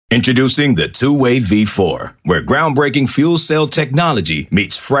Introducing the Two-Way V4, where groundbreaking fuel cell technology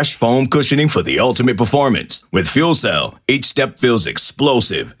meets fresh foam cushioning for the ultimate performance. With Fuel Cell, each step feels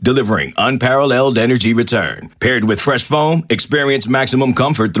explosive, delivering unparalleled energy return. Paired with fresh foam, experience maximum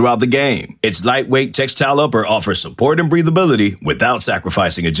comfort throughout the game. Its lightweight textile upper offers support and breathability without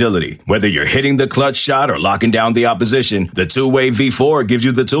sacrificing agility. Whether you're hitting the clutch shot or locking down the opposition, the Two-Way V4 gives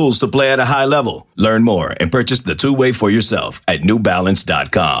you the tools to play at a high level. Learn more and purchase the Two-Way for yourself at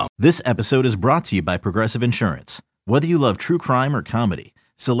newbalance.com. This episode is brought to you by Progressive Insurance. Whether you love true crime or comedy,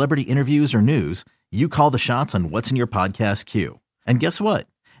 celebrity interviews or news, you call the shots on what's in your podcast queue. And guess what?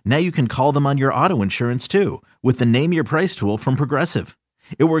 Now you can call them on your auto insurance too with the Name Your Price tool from Progressive.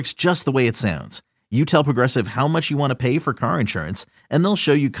 It works just the way it sounds. You tell Progressive how much you want to pay for car insurance, and they'll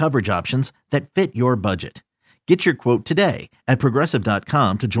show you coverage options that fit your budget. Get your quote today at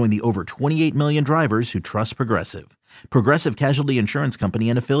Progressive.com to join the over 28 million drivers who trust Progressive. Progressive Casualty Insurance Company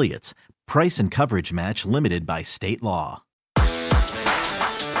and Affiliates. Price and coverage match limited by state law.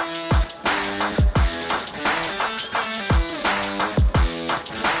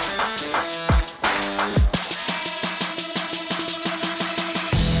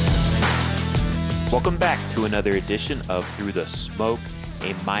 Welcome back to another edition of Through the Smoke,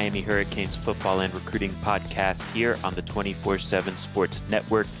 a Miami Hurricanes football and recruiting podcast here on the 24/7 Sports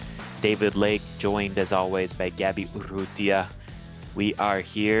Network. David Lake, joined as always by Gabby Urrutia. We are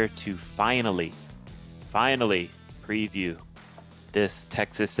here to finally preview this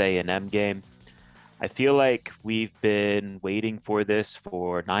Texas A&M game. I feel like we've been waiting for this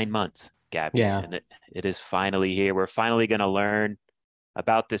for 9 months, Gabby. Yeah. And it is finally here. We're finally going to learn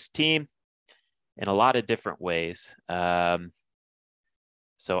about this team in a lot of different ways.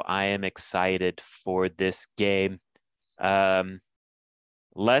 So I am excited for this game.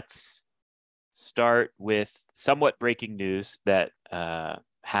 Let's start with somewhat breaking news that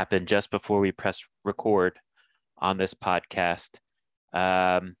happened just before we press record on this podcast.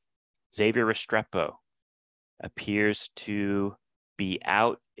 Xavier Restrepo appears to be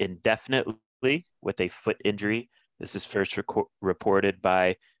out indefinitely with a foot injury. This is first reported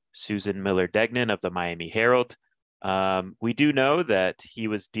by Susan Miller-Degnan of the Miami Herald. We do know that he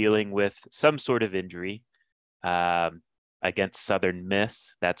was dealing with some sort of injury against Southern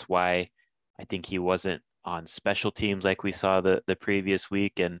Miss. That's why I think he wasn't on special teams like we saw the previous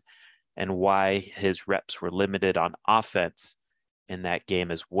week, and why his reps were limited on offense in that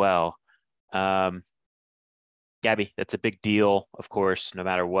game as well. Gabby, that's a big deal, of course, no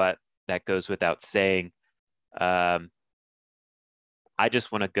matter what. That goes without saying. I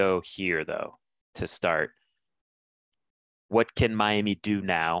just want to go here, though, to start. What can Miami do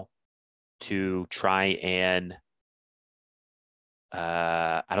now to try and,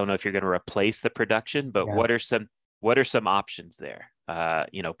 I don't know if you're going to replace the production, but what are some options there?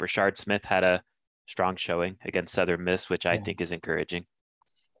 Brashard Smith had a strong showing against Southern Miss, which I think is encouraging.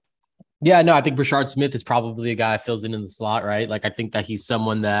 Yeah, no, I think Brashard Smith is probably a guy that fills in the slot, right? Like, I think that he's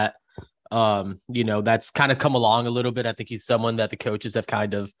someone that, that's kind of come along a little bit. I think he's someone that the coaches have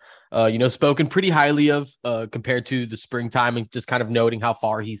kind of, spoken pretty highly of compared to the springtime, and just kind of noting how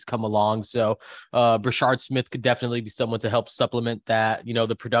far he's come along. So Brashard Smith could definitely be someone to help supplement that,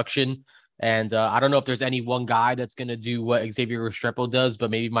 the production. And I don't know if there's any one guy that's going to do what Xavier Restrepo does,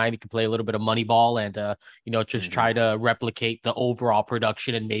 but maybe Miami could play a little bit of money ball and, just try to replicate the overall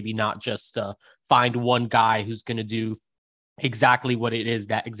production, and maybe not just find one guy who's going to do exactly what it is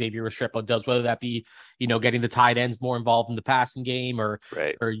that Xavier Restrepo does, whether that be, getting the tight ends more involved in the passing game, or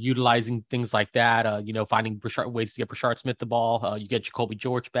utilizing things like that, finding ways to get Brashard Smith the ball. You get Jacoby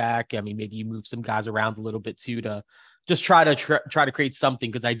George back. I mean, maybe you move some guys around a little bit too, to just try to create something,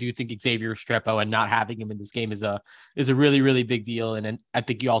 because I do think Xavier Restrepo and not having him in this game is a really, really big deal. And I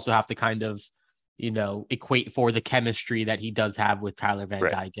think you also have to kind of, equate for the chemistry that he does have with Tyler Van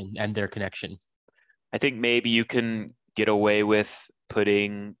Dyke and their connection. I think maybe you can get away with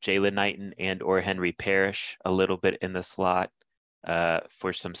putting Jalen Knighton and or Henry Parrish a little bit in the slot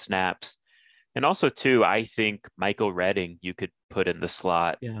for some snaps. And also, too, I think Michael Redding you could put in the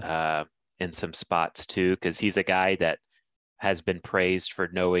slot in some spots, too, because he's a guy that has been praised for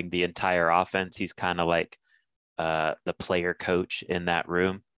knowing the entire offense. He's kind of like the player coach in that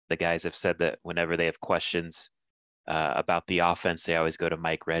room. The guys have said that whenever they have questions about the offense, they always go to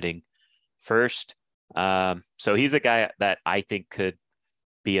Mike Redding first. So he's a guy that I think could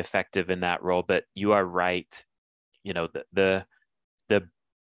be effective in that role. But you are right. The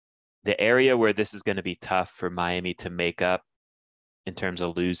area where this is going to be tough for Miami to make up in terms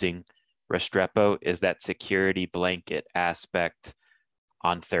of losing Restrepo is that security blanket aspect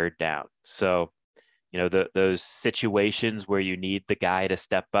on third down. So those situations where you need the guy to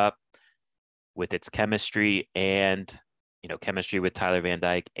step up with its chemistry and, chemistry with Tyler Van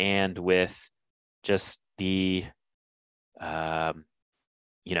Dyke and with just the,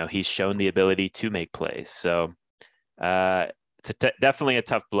 he's shown the ability to make plays. So it's definitely a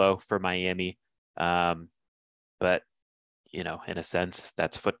tough blow for Miami. But, in a sense,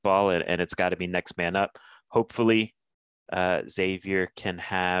 that's football, and it's got to be next man up. Hopefully, Xavier can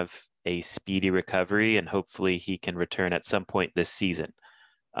have a speedy recovery, and hopefully he can return at some point this season.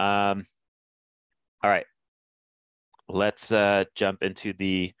 All right. Let's jump into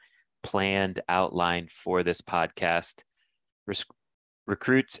the planned outline for this podcast.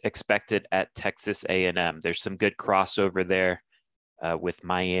 Recruits expected at Texas A&M. There's some good crossover there with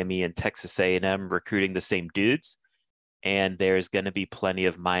Miami and Texas A&M recruiting the same dudes. And there's going to be plenty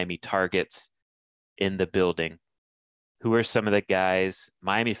of Miami targets in the building. Who are some of the guys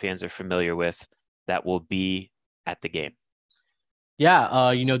Miami fans are familiar with that will be at the game?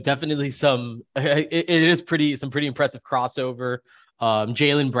 Yeah, definitely some. It is some pretty impressive crossover.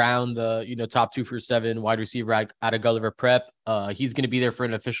 Jaylen Brown, the top 2-for-7 wide receiver out of Gulliver Prep. He's going to be there for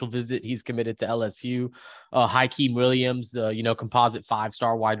an official visit. He's committed to LSU. Hakeem Williams, the composite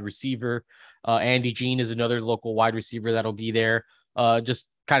 5-star wide receiver. Andy Jean is another local wide receiver that'll be there. Just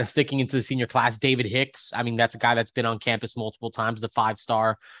kind of sticking into the senior class. David Hicks, I mean, that's a guy that's been on campus multiple times, the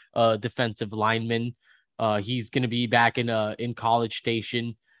 5-star defensive lineman. He's going to be back in College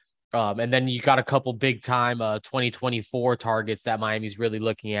Station. And then you got a couple big time 2024 targets that Miami's really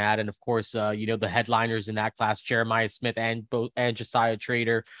looking at. And of course, the headliners in that class, Jeremiah Smith and Josiah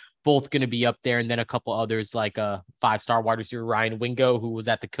Trader, both going to be up there. And then a couple others like a 5-star wide receiver, Ryan Wingo, who was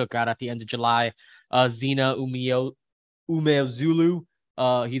at the cookout at the end of July. Zena Umeozulu.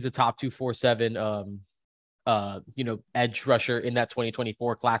 He's a top 247 edge rusher in that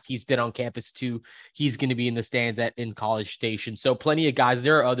 2024 class. He's been on campus too. He's going to be in the stands in College Station. So plenty of guys.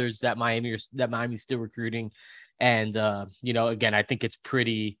 There are others that Miami's still recruiting. And, again, I think it's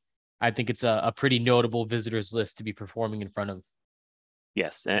a pretty notable visitors list to be performing in front of.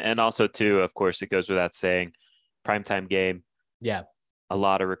 Yes. And also too, of course, it goes without saying, primetime game. Yeah. A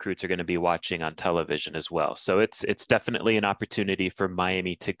lot of recruits are going to be watching on television as well. So it's definitely an opportunity for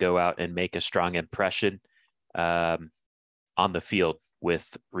Miami to go out and make a strong impression on the field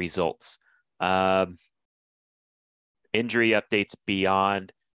with results. Injury updates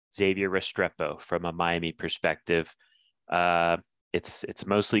beyond Xavier Restrepo from a Miami perspective. It's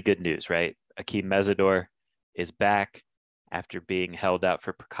mostly good news, right? Akeem Mesidor is back after being held out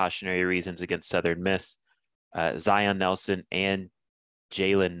for precautionary reasons against Southern Miss. Zion Nelson and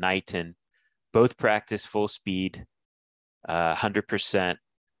Jalen Knighton both practice full speed, 100%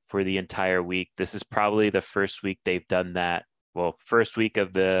 for the entire week. This is probably the first week they've done that. Well, first week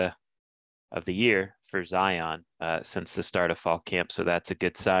of the year for Zion since the start of fall camp. So that's a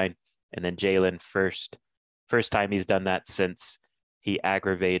good sign. And then Jalen, first time he's done that since he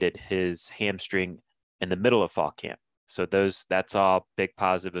aggravated his hamstring in the middle of fall camp. So that's all big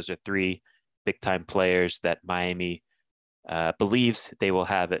positive. Those are 3 big time players that Miami believes they will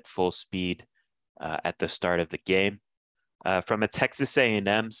have at full speed at the start of the game. From a Texas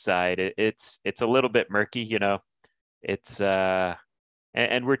A&M side, it's a little bit murky, It's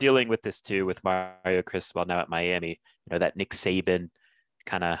and we're dealing with this too with Mario Cristobal now at Miami. That Nick Saban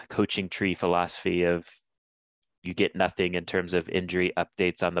kind of coaching tree philosophy of you get nothing in terms of injury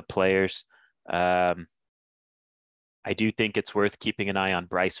updates on the players. I do think it's worth keeping an eye on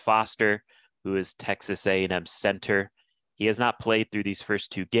Bryce Foster, who is Texas A&M center. He has not played through these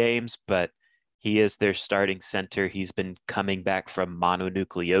first 2 games, but he is their starting center. He's been coming back from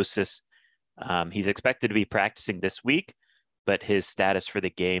mononucleosis. He's expected to be practicing this week, but his status for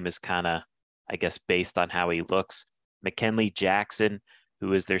the game is kind of, I guess, based on how he looks. McKinley Jackson,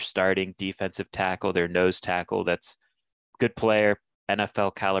 who is their starting defensive tackle, their nose tackle, that's good player,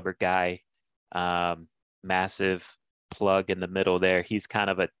 NFL caliber guy, massive plug in the middle there. He's kind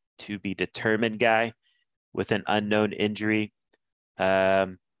of a to be determined guy with an unknown injury.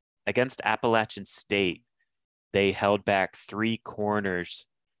 Against Appalachian State, they held back 3 corners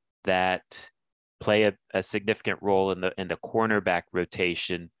that play a significant role in the cornerback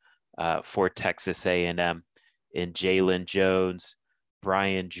rotation for Texas A&M in Jalen Jones,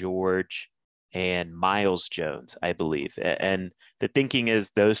 Brian George, and Miles Jones, I believe. And the thinking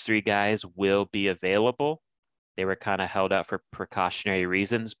is those 3 guys will be available. They were kind of held out for precautionary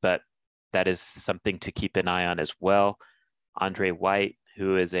reasons, but that is something to keep an eye on as well. Andre White,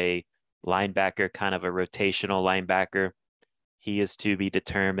 who is a linebacker, kind of a rotational linebacker, he is to be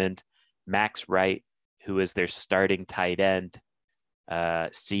determined. Max Wright, who is their starting tight end,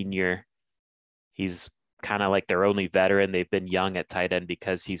 senior, He's kind of like their only veteran. They've been young at tight end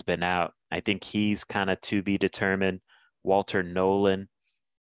because he's been out. I think he's kind of to be determined. Walter Nolan,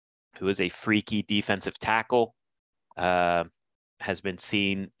 who is a freaky defensive tackle, has been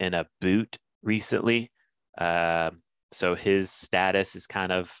seen in a boot recently. So his status is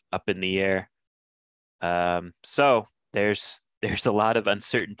kind of up in the air. So there's a lot of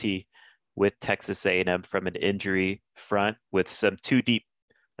uncertainty with Texas A&M from an injury front, with some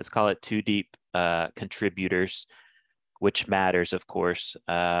let's call it two deep contributors, which matters, of course.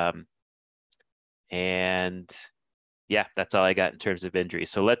 And yeah, that's all I got in terms of injury.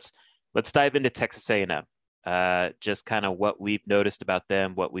 So let's dive into Texas A&M. Just kind of what we've noticed about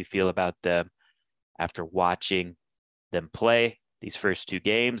them, what we feel about them after watching them play these first two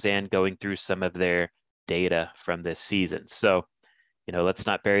games and going through some of their data from this season. So, let's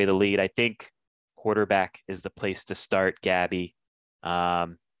not bury the lead. I think quarterback is the place to start, Gabby.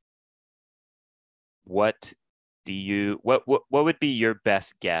 What would be your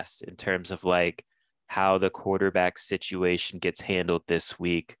best guess in terms of like how the quarterback situation gets handled this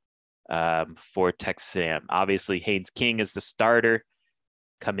week for Texas A&M? Obviously, Haynes King is the starter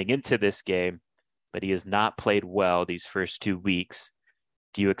coming into this game, but he has not played well these first 2 weeks.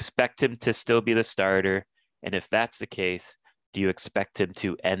 Do you expect him to still be the starter? And if that's the case, do you expect him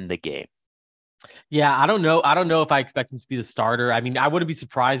to end the game? Yeah, I don't know. I don't know if I expect him to be the starter. I mean, I wouldn't be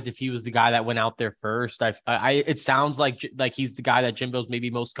surprised if he was the guy that went out there first. It sounds like he's the guy that Jimbo's maybe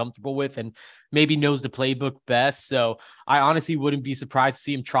most comfortable with and maybe knows the playbook best. So I honestly wouldn't be surprised to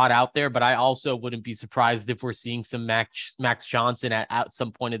see him trot out there, but I also wouldn't be surprised if we're seeing some Max Johnson at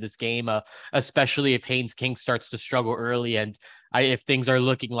some point of this game, especially if Haynes King starts to struggle early and if things are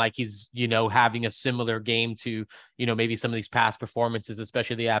looking like he's, having a similar game to, maybe some of these past performances,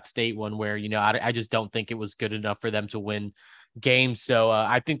 especially the App State one where, I just don't think it was good enough for them to win games. So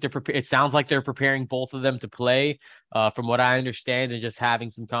I think it sounds like they're preparing both of them to play from what I understand, and just having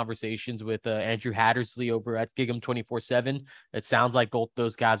some conversations with Andrew Hattersley over at Gig'em 24/7. It sounds like both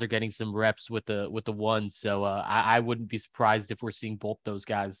those guys are getting some reps with the one. So I wouldn't be surprised if we're seeing both those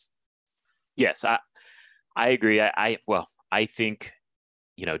guys. Yes, I agree. I think,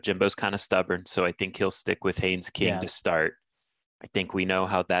 Jimbo's kind of stubborn, so I think he'll stick with Haynes King to start. I think we know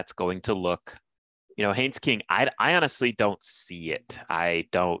how that's going to look. Haynes King, I honestly don't see it. I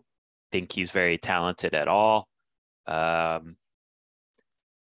don't think he's very talented at all. I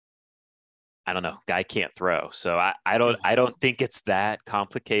don't know. Guy can't throw. So I don't think it's that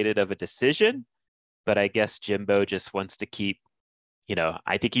complicated of a decision, but I guess Jimbo just wants to keep,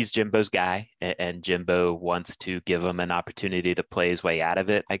 I think he's Jimbo's guy, and Jimbo wants to give him an opportunity to play his way out of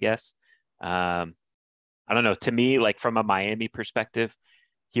it, I guess. I don't know. To me, like from a Miami perspective,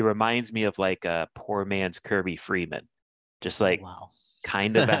 he reminds me of like a poor man's Kirby Freeman, just like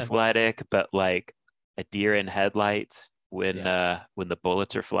kind of athletic, but like a deer in headlights when the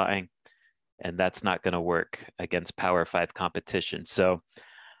bullets are flying, and that's not going to work against Power 5 competition. So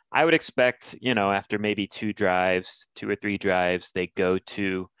I would expect, after maybe 2 or 3 drives, they go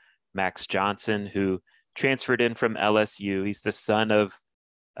to Max Johnson, who transferred in from LSU. He's the son of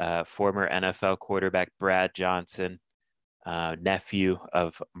former NFL quarterback Brad Johnson, nephew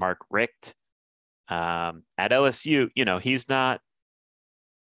of Mark Richt. At LSU, he's not.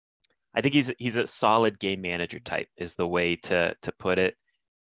 I think he's a solid game manager type, is the way to put it.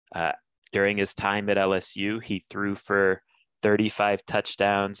 During his time at LSU, he threw for 35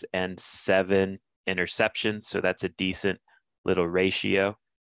 touchdowns and 7 interceptions. So that's a decent little ratio.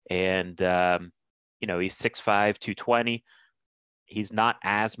 And, he's 6'5", 220. He's not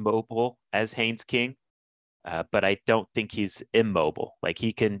as mobile as Haynes King, but I don't think he's immobile. Like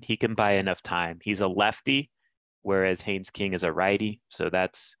he can buy enough time. He's a lefty, whereas Haynes King is a righty. So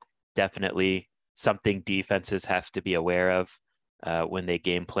that's definitely something defenses have to be aware of when they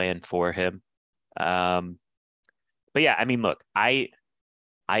game plan for him. But yeah, I mean, look, I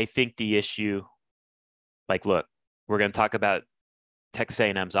think the issue, like, look, we're going to talk about Texas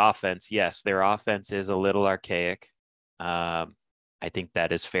A&M's offense. Yes, their offense is a little archaic. I think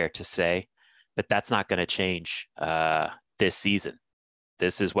that is fair to say, but that's not going to change this season.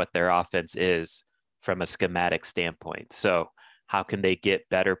 This is what their offense is from a schematic standpoint. So how can they get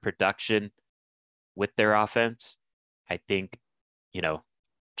better production with their offense? I think,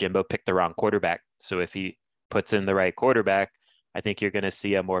 Jimbo picked the wrong quarterback. So if he puts in the right quarterback, I think you're going to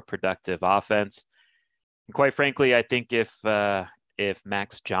see a more productive offense. And quite frankly, I think if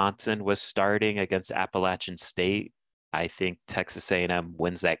Max Johnson was starting against Appalachian State, I think Texas A&M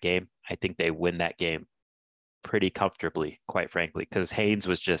wins that game. I think they win that game pretty comfortably, quite frankly, because Haynes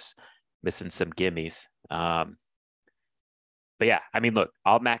was just missing some gimmies. But yeah, I mean, look,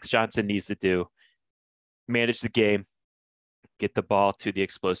 all Max Johnson needs to do manage the game, get the ball to the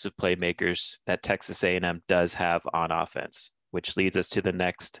explosive playmakers that Texas A&M does have on offense, which leads us to the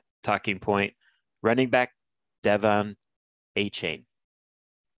next talking point. Running back Devon Achane.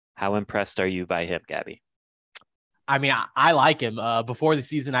 How impressed are you by him, Gabby? I mean, I like him. Before the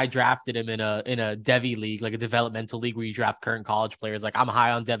season, I drafted him in a Devy league, like a developmental league where you draft current college players. Like I'm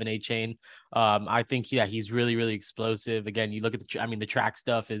high on Devon Achane. I think he's really really explosive. Again, you look at the track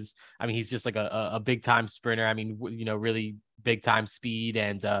stuff is. I mean, he's just like a big time sprinter. I mean, really big time speed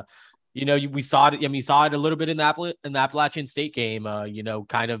and. We saw it. I mean, you saw it a little bit in the Appalachian State game.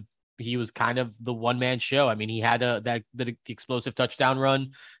 He was kind of the one man show. I mean, he had the explosive touchdown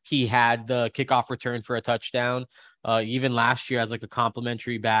run. He had the kickoff return for a touchdown. Even last year as like a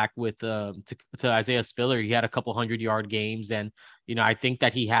complimentary back with to Isaiah Spiller, he had a couple 100-yard games, and I think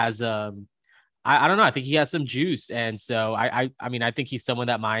that he has I don't know. I think he has some juice, and so I mean I think he's someone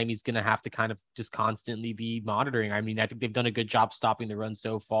that Miami's going to have to kind of just constantly be monitoring. I mean I think they've done a good job stopping the run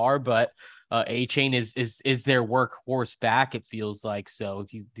so far, but Achane is their workhorse back. It feels like so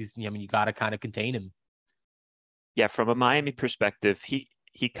he's I mean you got to kind of contain him. Yeah, from a Miami perspective,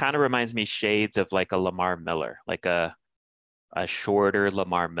 he kind of reminds me shades of like a Lamar Miller, like a shorter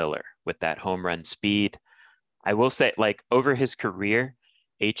Lamar Miller with that home run speed. I will say, like over his career,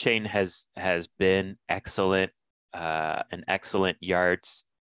 Achane has been excellent, an excellent yards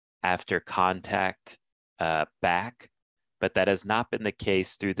after contact back, but that has not been the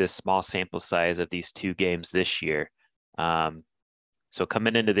case through this small sample size of these 2 games this year. So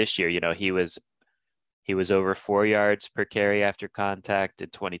coming into this year, he was over 4 yards per carry after contact in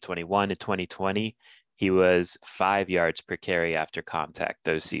 2021. In 2020, he was 5 yards per carry after contact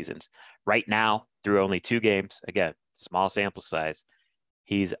those seasons. Right now, through only 2 games, again, small sample size,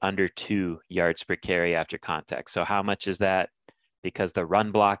 he's under 2 yards per carry after contact. So how much is that? Because the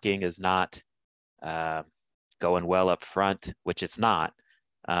run blocking is not going well up front, which it's not.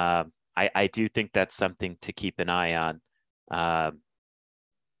 I do think that's something to keep an eye on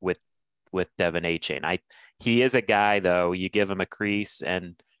with Devon Achane. He is a guy, though, you give him a crease,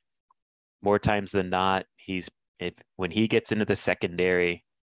 and more times than not, when he gets into the secondary,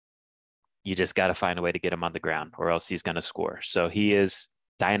 you just got to find a way to get him on the ground or else he's going to score. So he is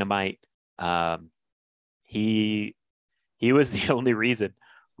dynamite. He was the only reason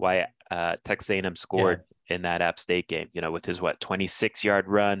why Texas A&M scored in that App State game, with his 26-yard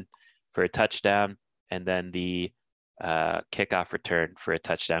run for a touchdown and then the kickoff return for a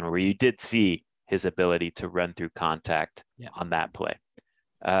touchdown where you did see his ability to run through contact on that play.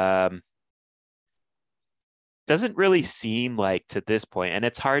 Doesn't really seem like to this point, and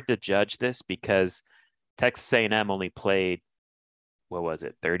it's hard to judge this because Texas A&M only played,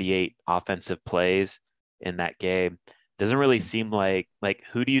 38 offensive plays in that game. Doesn't really seem like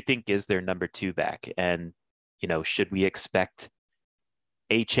who do you think is their number 2 back? And, should we expect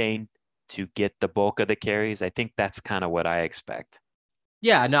Achane to get the bulk of the carries? I think that's kind of what I expect.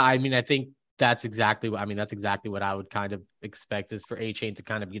 Yeah, no, I mean, I think that's exactly what I would kind of expect is for Achane to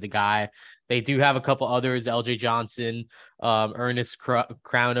kind of be the guy. They do have a couple others, LJ Johnson, Ernest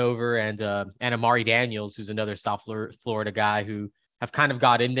Crownover, and Amari Daniels, who's another South Florida guy who have kind of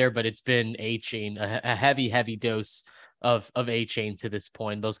got in there, but it's been Achane, a heavy dose of Achane to this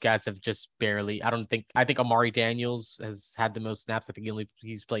point. Those guys have just barely, I think Amari Daniels has had the most snaps. I think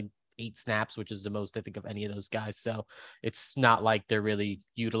he's played 8 snaps, which is the most, I think, of any of those guys. So it's not like they're really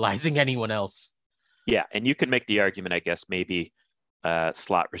utilizing anyone else. Yeah. And you can make the argument, I guess, maybe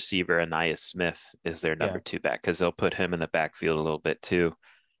slot receiver Ainias Smith is their number 2 back because they'll put him in the backfield a little bit too.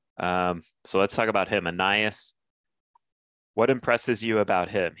 So let's talk about him. Ainias, what impresses you about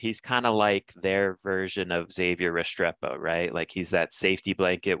him? He's kind of like their version of Xavier Restrepo, right? Like he's that safety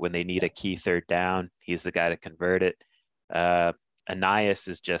blanket when they need a key third down. He's the guy to convert it. Ainias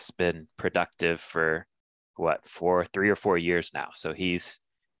has just been productive for 3 or 4 years now. So he's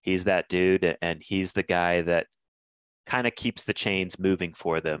that dude, and he's the guy that kind of keeps the chains moving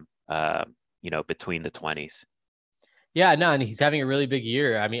for them, between the 20s. Yeah, no, and he's having a really big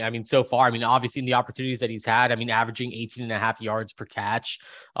year. I mean, so far, obviously in the opportunities that he's had, averaging 18.5 yards per catch,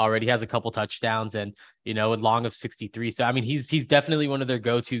 already has a couple touchdowns and, a long of 63. So, he's definitely one of their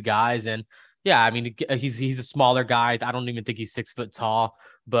go-to guys. And yeah, he's a smaller guy. I don't even think he's 6 foot tall,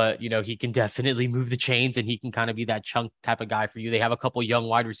 but he can definitely move the chains and he can kind of be that chunk type of guy for you. They have a couple young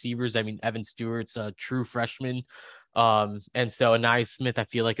wide receivers. Evan Stewart's a true freshman. And so Ainias Smith, I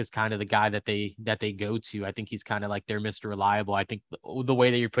feel like is kind of the guy that they go to. I think he's kind of like their Mr. Reliable. I think the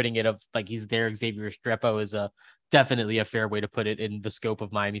way that you're putting it of like he's their Xavier Restrepo is definitely a fair way to put it in the scope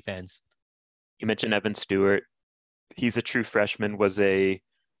of Miami fans. You mentioned Evan Stewart. He's a true freshman, was a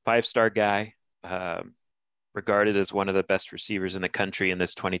 5-star guy. regarded as one of the best receivers in the country in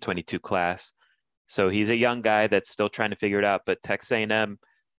this 2022 class. So he's a young guy that's still trying to figure it out, but Texas A&M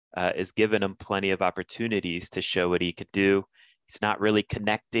is giving him plenty of opportunities to show what he could do. He's not really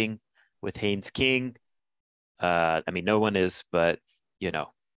connecting with Haynes King. I mean, no one is, but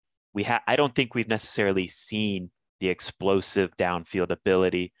I don't think we've necessarily seen the explosive downfield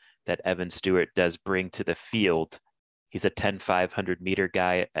ability that Evan Stewart does bring to the field. He's a 10,500-meter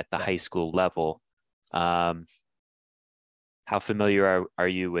guy at the high school level. How familiar are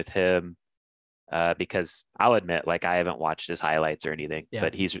you with him? Because I'll admit, like, I haven't watched his highlights or anything,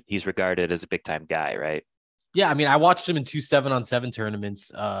 but he's regarded as a big time guy, right? Yeah, I mean, I watched him in 2 7-on-7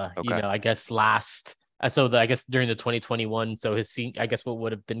 tournaments. Okay. I guess I guess during the 2021, so I guess what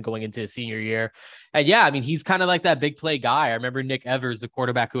would have been going into his senior year. And yeah, I mean, he's kind of like that big play guy. I remember Nick Evers, the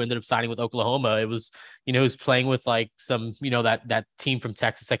quarterback who ended up signing with Oklahoma. It was, he was playing with like some, that team from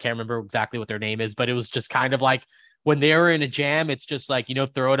Texas. I can't remember exactly what their name is, but it was just kind of like, when they were in a jam, it's just like,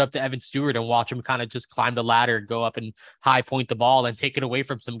 throw it up to Evan Stewart and watch him kind of just climb the ladder, go up and high point the ball and take it away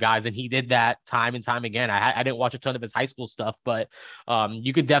from some guys. And he did that time and time again. I didn't watch a ton of his high school stuff, but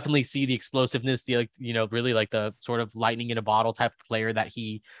you could definitely see the explosiveness, really like the sort of lightning in a bottle type of player that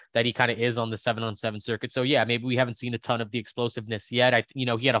he kind of is on the 7-on-7 circuit. So yeah, maybe we haven't seen a ton of the explosiveness yet. He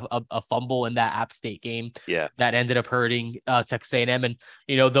had a fumble in that App State game that ended up hurting Texas A&M. And,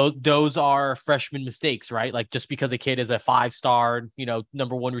 those are freshman mistakes, right? Like, just because a kid is a 5-star,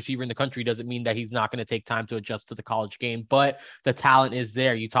 number one receiver in the country doesn't mean that he's not going to take time to adjust to the college game, but the talent is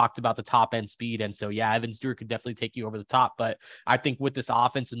there. You talked about the top end speed. And so, yeah, Evan Stewart could definitely take you over the top, but I think with this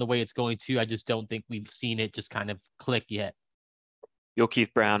offense and the way it's going to, I just don't think we've seen it just kind of click yet.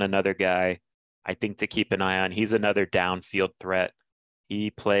 Keith Brown, another guy I think to keep an eye on. He's another downfield threat.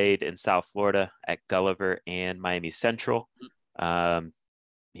 He played in South Florida at Gulliver and Miami Central.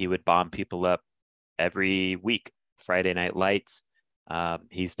 He would bomb people up every week. Friday Night Lights.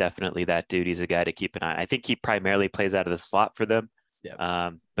 He's definitely that dude. He's a guy to keep an eye on. I think he primarily plays out of the slot for them.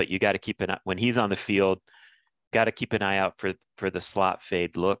 But you got to keep an eye when he's on the field. Got to keep an eye out for the slot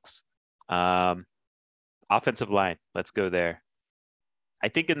fade looks. Offensive line. Let's go there. I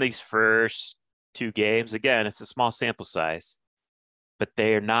think in these first 2 games, again, it's a small sample size, but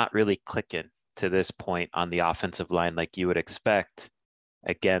they are not really clicking to this point on the offensive line like you would expect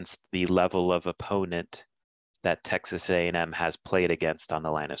against the level of opponent that Texas A&M has played against on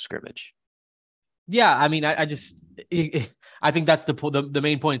the line of scrimmage. Yeah, I mean, I think that's the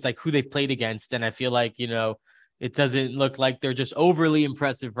main point. It's like who they've played against, and I feel like it doesn't look like they're just overly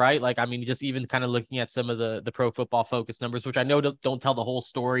impressive, right? Like, I mean, just even kind of looking at some of the Pro Football Focus numbers, which I know don't tell the whole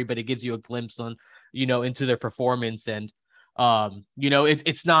story, but it gives you a glimpse on into their performance. And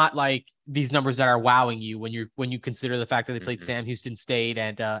it's not like these numbers that are wowing you when you consider the fact that they played Sam Houston State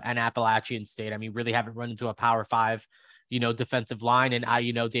and Appalachian State. I mean, really haven't run into a Power 5 defensive line.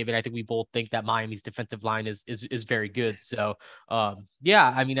 And David, I think we both think that Miami's defensive line is very good. So,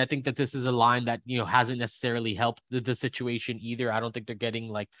 yeah, I mean, I think that this is a line that, hasn't necessarily helped the situation either. I don't think they're getting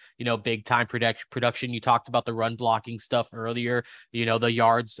like, big time production. You talked about the run blocking stuff earlier, the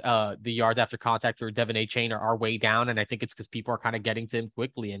yards after contact for Devin Achane are way down. And I think it's because people are kind of getting to him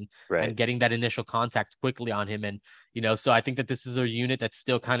quickly and getting that initial contact quickly on him. And, so I think that this is a unit that's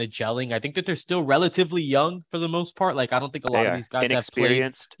still kind of gelling. I think that they're still relatively young for the most part. Like, I don't think a lot of these guys have played.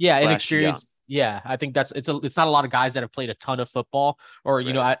 Inexperienced. Yeah, I think it's not a lot of guys that have played a ton of football or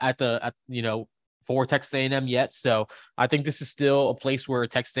for Texas A&M yet. So I think this is still a place where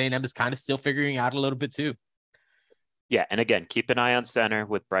Texas A&M is kind of still figuring out a little bit too. Yeah, and again, keep an eye on center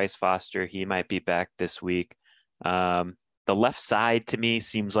with Bryce Foster. He might be back this week. The left side to me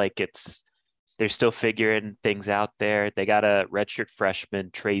seems like they're still figuring things out there. They got a redshirt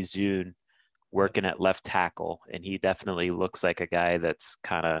freshman, Trey Zune, working at left tackle, and he definitely looks like a guy that's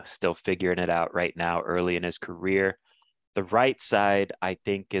kind of still figuring it out right now, early in his career. The right side, I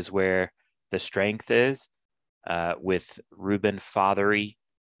think, is where the strength is, with Ruben Fothery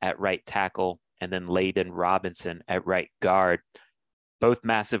at right tackle and then Layden Robinson at right guard. Both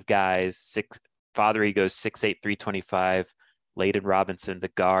massive guys. Fothery goes 6'8", 325. Layden Robinson, the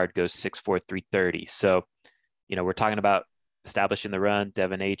guard, goes 6'4", 330. So, we're talking about establishing the run.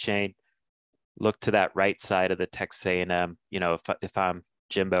 Devin Achane, look to that right side of the Texas A&M. If I'm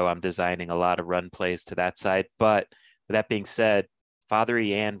Jimbo, I'm designing a lot of run plays to that side. But with that being said,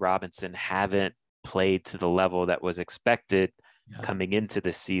 Fothery and Robinson haven't played to the level that was expected coming into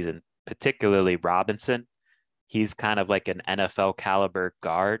this season, particularly Robinson. He's kind of like an NFL caliber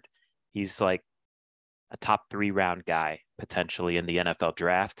guard. He's like a top 3 round guy potentially in the NFL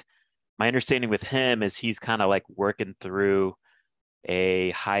draft. My understanding with him is he's kind of like working through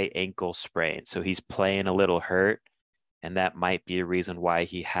a high ankle sprain. So he's playing a little hurt, and that might be a reason why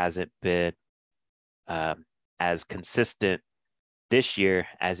he hasn't been as consistent this year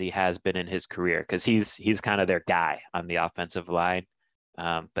as he has been in his career, because he's kind of their guy on the offensive line.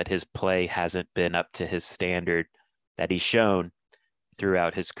 But his play hasn't been up to his standard that he's shown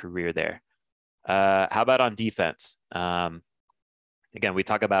throughout his career there. How about on defense? Again, we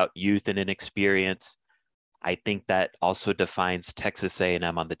talk about youth and inexperience. I think that also defines Texas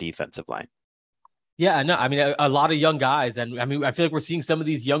A&M on the defensive line. Yeah, no, I mean, a lot of young guys. And I mean, I feel like we're seeing some of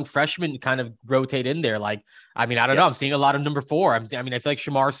these young freshmen kind of rotate in there. Like, I mean, I don't know. I'm seeing a lot of number 4. I mean, I feel like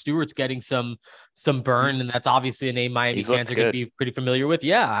Shamar Stewart's getting some burn, and that's obviously a name Miami fans are going to be pretty familiar with.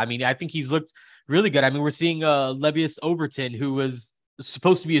 Yeah, I mean, I think he's looked really good. I mean, we're seeing Levius Overton, who was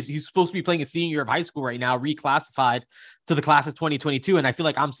he's supposed to be playing a senior year of high school right now, reclassified to the class of 2022. And I feel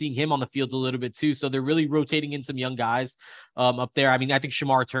like I'm seeing him on the field a little bit too. So they're really rotating in some young guys up there. I mean, I think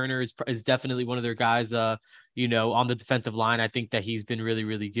Shamar Turner is definitely one of their guys, on the defensive line. I think that he's been really,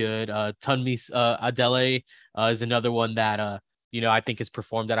 really good. Tunmis Adele is another one that, I think has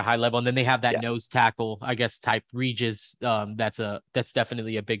performed at a high level. And then they have that nose tackle, I guess, type Regis. That's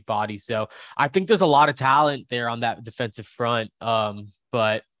definitely a big body. So I think there's a lot of talent there on that defensive front.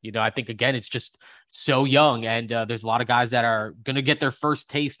 But, I think, again, it's just so young, and there's a lot of guys that are going to get their first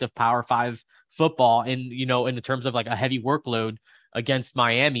taste of Power 5 football in the terms of like a heavy workload against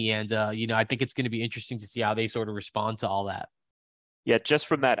Miami. And, I think it's going to be interesting to see how they sort of respond to all that. Yeah, just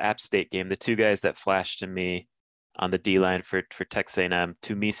from that App State game, the two guys that flashed to me on the D-line for Texas A&M,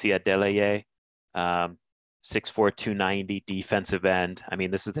 Tumisi Adeleye, 6'4", 290 defensive end. I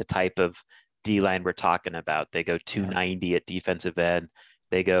mean, this is the type of D-line we're talking about. They go 290 at defensive end.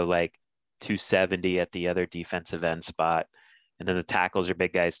 They go like 270 at the other defensive end spot. And then the tackles are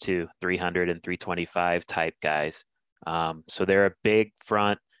big guys too, 300 and 325 type guys. So they're a big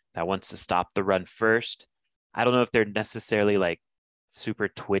front that wants to stop the run first. I don't know if they're necessarily like super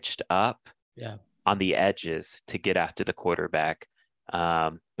twitched up on the edges to get after the quarterback.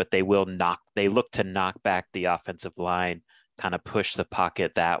 But they look to knock back the offensive line, kind of push the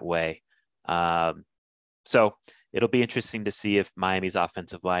pocket that way. So it'll be interesting to see if Miami's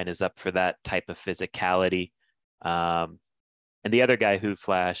offensive line is up for that type of physicality. And the other guy who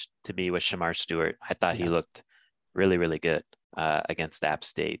flashed to me was Shamar Stewart. I thought he looked really, really good against App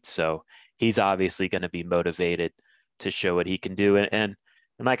State. So he's obviously going to be motivated to show what he can do. And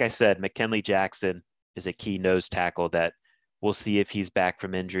like I said, McKinley Jackson is a key nose tackle that we'll see if he's back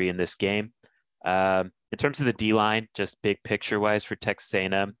from injury in this game. In terms of the D-line, just big picture-wise for Texas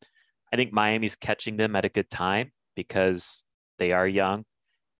A&M, I think Miami's catching them at a good time because they are young.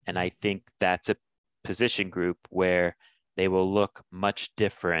 And I think that's a position group where they will look much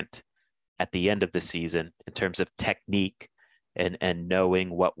different at the end of the season in terms of technique and knowing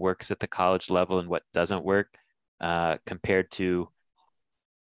what works at the college level and what doesn't work compared to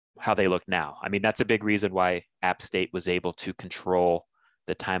how they look now. I mean, that's a big reason why App State was able to control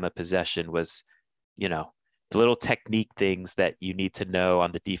the time of possession was, the little technique things that you need to know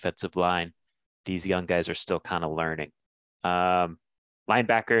on the defensive line. These young guys are still kind of learning.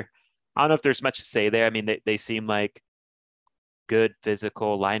 Linebacker, I don't know if there's much to say there. I mean, they seem like good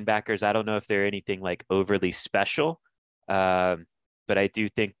physical linebackers. I don't know if they're anything like overly special, but I do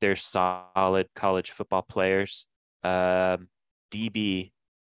think they're solid college football players. DB,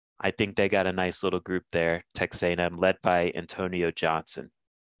 I think they got a nice little group there, Texas A&M, led by Antonio Johnson.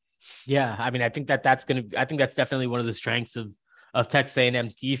 Yeah, I mean, I think that's definitely one of the strengths of Texas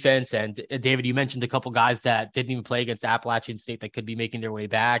A&M's defense. And David, you mentioned a couple guys that didn't even play against Appalachian State that could be making their way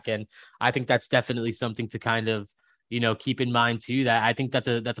back, and I think that's definitely something to kind of keep in mind too. That I think that's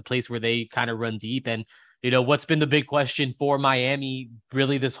a place where they kind of run deep. And what's been the big question for Miami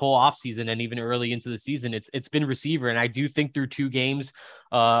really this whole offseason and even early into the season, it's been receiver. And I do think through 2 games,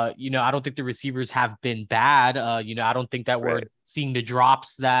 I don't think the receivers have been bad. I don't think that we're seeing the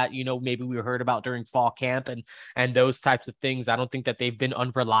drops that, maybe we heard about during fall camp and those types of things. I don't think that they've been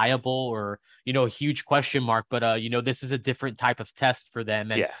unreliable or, a huge question mark, but this is a different type of test for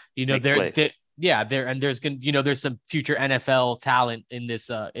them. And, there's there's some future NFL talent in this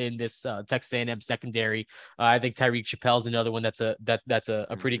Texas A&M secondary. I think Tyreek Chappell's another one that's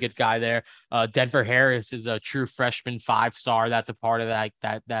a pretty good guy there. Denver Harris is a true freshman 5-star. That's a part of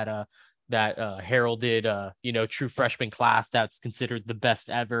that heralded true freshman class that's considered the best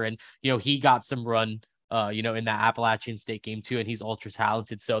ever. And he got some run in that Appalachian State game too, and he's ultra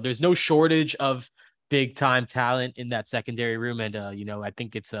talented. So there's no shortage of big time talent in that secondary room. And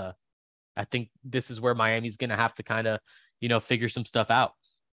I think this is where Miami's going to have to kind of, figure some stuff out.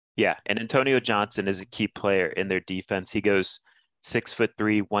 Yeah. And Antonio Johnson is a key player in their defense. He goes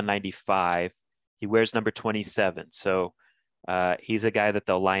 6'3", 195. He wears number 27. So he's a guy that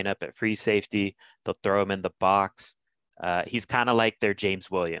they'll line up at free safety. They'll throw him in the box. He's kind of like their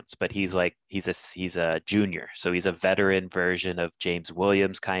James Williams, but he's a junior. So he's a veteran version of James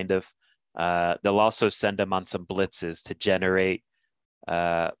Williams, kind of. They'll also send him on some blitzes to generate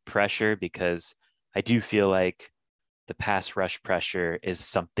pressure, because I do feel like the pass rush pressure is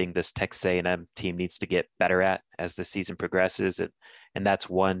something this Texas A&M team needs to get better at as the season progresses. And that's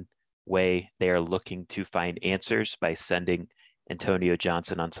one way they are looking to find answers, by sending Antonio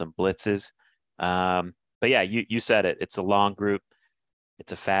Johnson on some blitzes. But yeah, you said it. It's a long group.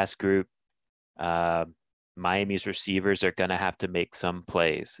 It's a fast group. Miami's receivers are going to have to make some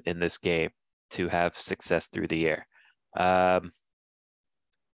plays in this game to have success through the air.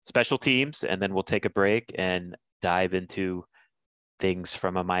 Special teams, and then we'll take a break and dive into things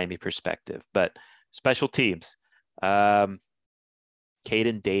from a Miami perspective. But special teams, Caden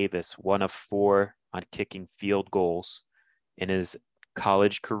Davis, 1 of 4 on kicking field goals in his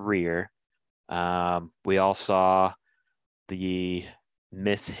college career. We all saw the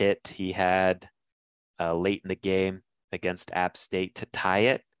miss hit he had late in the game against App State to tie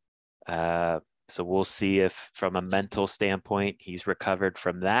it. So we'll see if, from a mental standpoint, he's recovered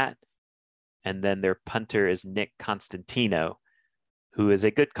from that. And then their punter is Nick Constantino, who is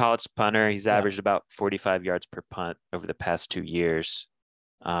a good college punter. He's averaged about 45 yards per punt over the past 2 years.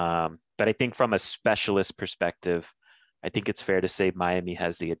 But I think from a specialist perspective, I think it's fair to say Miami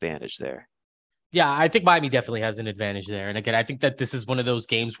has the advantage there. Yeah, I think Miami definitely has an advantage there. And again, I think that this is one of those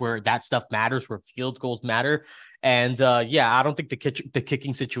games where that stuff matters, where field goals matter. And I don't think the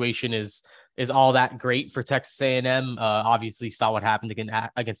kicking situation is all that great for Texas A&M. Obviously saw what happened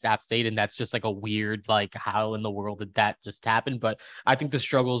against App State, and that's just like a weird, like, how in the world did that just happen? But I think the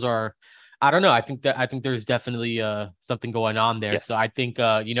struggles are, I don't know. I think there's definitely something going on there. Yes. So I think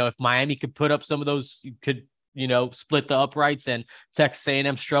if Miami could put up some of those, could split the uprights, and Texas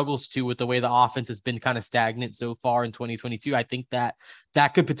A&M struggles to, with the way the offense has been kind of stagnant so far in 2022. I think that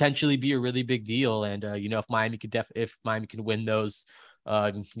could potentially be a really big deal. And, if Miami could win those,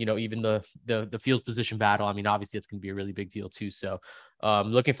 even the field position battle, I mean, obviously it's going to be a really big deal too. So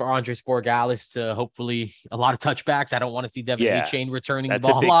looking for Andres Borregales to hopefully a lot of touchbacks. I don't want to see Devin A-Chain returning the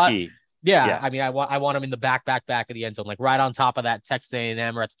ball a lot. Key. Yeah, I mean, I want him in the back of the end zone, like right on top of that Texas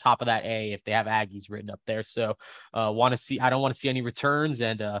A&M, or at the top of that A if they have Aggies written up there. So I don't want to see any returns,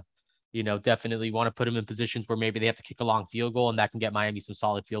 and definitely want to put him in positions where maybe they have to kick a long field goal, and that can get Miami some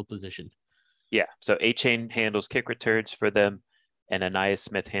solid field position. Yeah, so A-Chain handles kick returns for them, and Ainias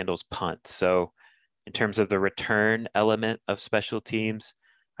Smith handles punt. So in terms of the return element of special teams,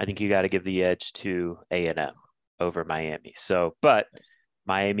 I think you got to give the edge to A&M over Miami. So, but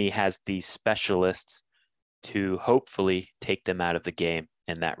Miami has the specialists to hopefully take them out of the game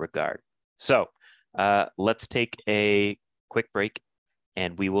in that regard. So let's take a quick break,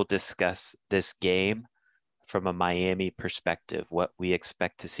 and we will discuss this game from a Miami perspective, what we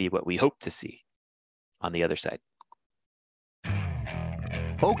expect to see, what we hope to see on the other side.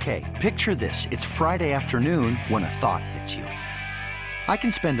 Okay, picture this. It's Friday afternoon when a thought hits you. I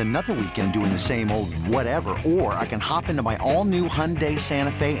can spend another weekend doing the same old whatever, or I can hop into my all-new Hyundai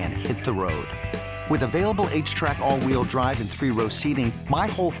Santa Fe and hit the road. With available H-Track all-wheel drive and 3-row seating, my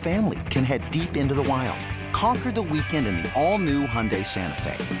whole family can head deep into the wild. Conquer the weekend in the all-new Hyundai Santa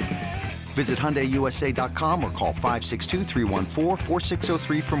Fe. Visit HyundaiUSA.com or call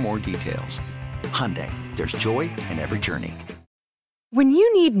 562-314-4603 for more details. Hyundai, there's joy in every journey. When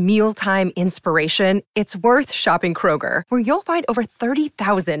you need mealtime inspiration, it's worth shopping Kroger, where you'll find over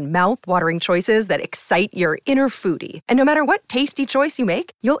 30,000 mouth-watering choices that excite your inner foodie. And no matter what tasty choice you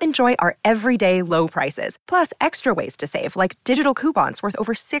make, you'll enjoy our everyday low prices, plus extra ways to save, like digital coupons worth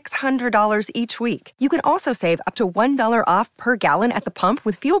over $600 each week. You can also save up to $1 off per gallon at the pump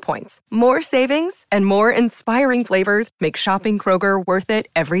with Fuel Points. More savings and more inspiring flavors make shopping Kroger worth it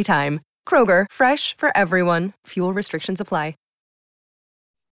every time. Kroger, fresh for everyone. Fuel restrictions apply.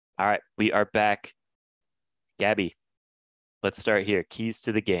 All right, we are back. Gabby, let's start here. Keys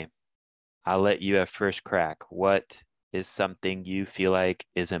to the game. I'll let you have first crack. What is something you feel like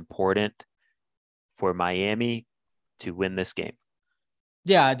is important for Miami to win this game?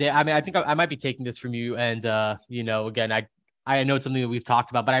 Yeah, I mean, I think I might be taking this from you. And, again, I know it's something that we've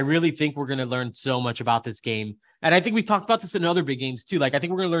talked about, but I really think we're going to learn so much about this game. And I think we've talked about this in other big games too. Like, I think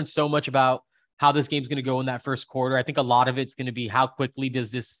we're going to learn so much about how this game's going to go in that first quarter. I think a lot of it's going to be how quickly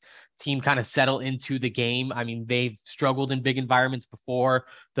does this team kind of settle into the game. I mean, they've struggled in big environments before.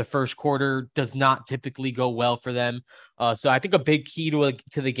 The first quarter does not typically go well for them. So I think a big key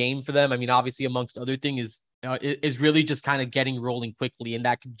to the game for them, I mean, obviously amongst other things is really just kind of getting rolling quickly. And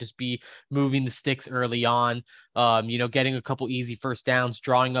that could just be moving the sticks early on, getting a couple easy first downs,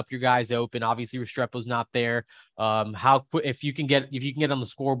 drawing up your guys open. Obviously, Restrepo's not there. If you can get on the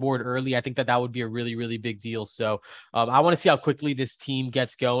scoreboard early, I think that would be a really, really big deal. So I want to see how quickly this team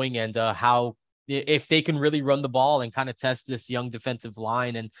gets going and if they can really run the ball and kind of test this young defensive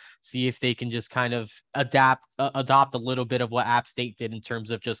line and see if they can just kind of adopt a little bit of what App State did in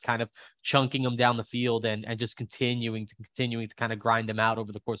terms of just kind of chunking them down the field and just continuing to kind of grind them out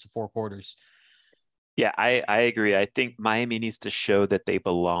over the course of 4 quarters. Yeah, I agree. I think Miami needs to show that they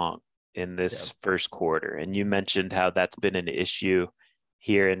belong in this first quarter. And you mentioned how that's been an issue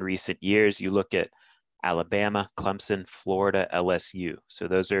here in recent years. You look at Alabama, Clemson, Florida, LSU. So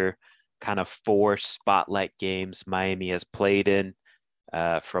those are kind of 4 spotlight games Miami has played in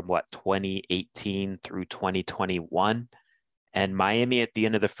from 2018 through 2021. And Miami at the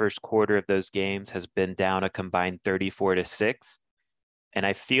end of the first quarter of those games has been down a combined 34-6. And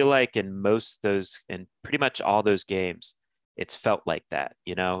I feel like in pretty much all those games, it's felt like that,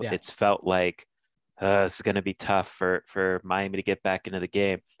 It's felt like it's going to be tough for Miami to get back into the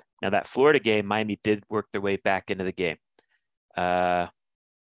game. Now that Florida game, Miami did work their way back into the game.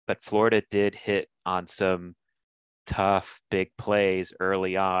 But Florida did hit on some tough, big plays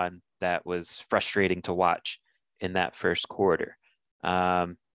early on that was frustrating to watch in that first quarter.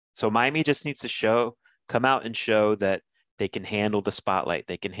 So Miami just needs to come out and show that they can handle the spotlight.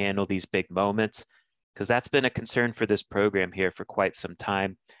 They can handle these big moments, because that's been a concern for this program here for quite some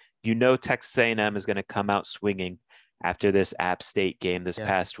time. Texas A&M is going to come out swinging after this App State game this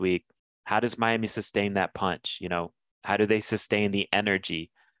past week. How does Miami sustain that punch? How do they sustain the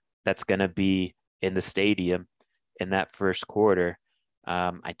energy that's going to be in the stadium in that first quarter?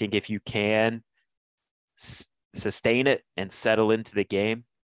 I think if you can sustain it and settle into the game,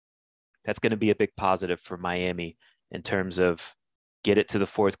 that's going to be a big positive for Miami in terms of get it to the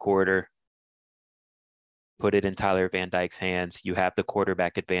fourth quarter, put it in Tyler Van Dyke's hands. You have the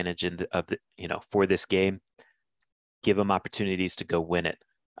quarterback advantage for this game. Give them opportunities to go win it.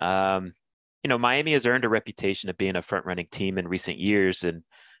 Miami has earned a reputation of being a front-running team in recent years, and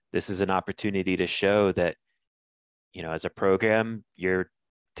this is an opportunity to show that, as a program, you're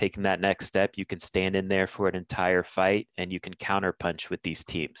taking that next step. You can stand in there for an entire fight and you can counterpunch with these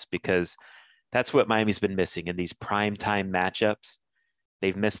teams, because that's what Miami's been missing in these primetime matchups.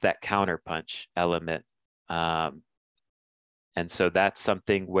 They've missed that counterpunch element. And so that's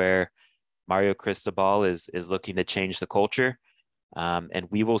something where Mario Cristobal is looking to change the culture. And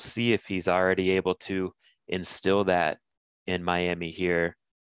we will see if he's already able to instill that in Miami here,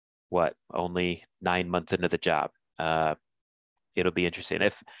 only 9 months into the job. It'll be interesting.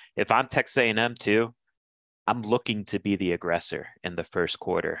 If I'm Texas A&M too, I'm looking to be the aggressor in the first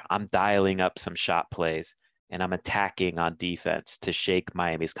quarter. I'm dialing up some shot plays and I'm attacking on defense to shake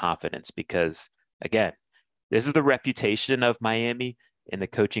Miami's confidence, because again, this is the reputation of Miami in the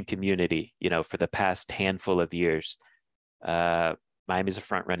coaching community, for the past handful of years. Miami's a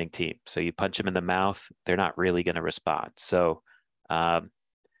front running team. So you punch them in the mouth, they're not really going to respond. So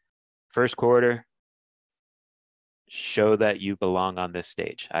first quarter, show that you belong on this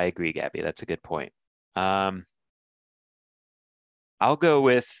stage. I agree, Gabby. That's a good point. I'll go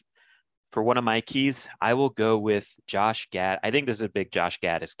with, for one of my keys, I will go with Josh Gadd. I think this is a big Josh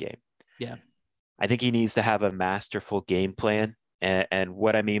Gaddis game. Yeah. I think he needs to have a masterful game plan. And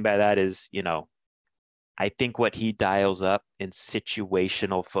what I mean by that is, I think what he dials up in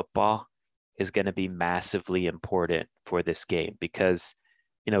situational football is going to be massively important for this game, because,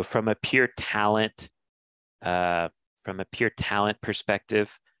 from a pure talent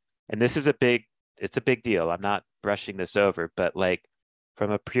perspective, and this is it's a big deal. I'm not brushing this over, but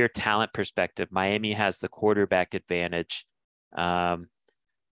from a pure talent perspective, Miami has the quarterback advantage.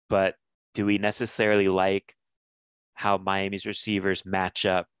 But do we necessarily like how Miami's receivers match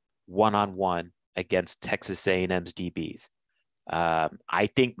up one-on-one against Texas A&M's DBs? I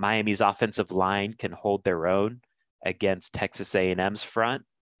think Miami's offensive line can hold their own against Texas A&M's front.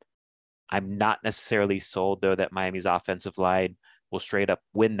 I'm not necessarily sold, though, that Miami's offensive line will straight up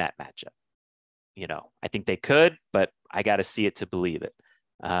win that matchup. I think they could, but I got to see it to believe it.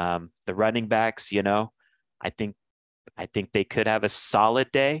 The running backs, I think they could have a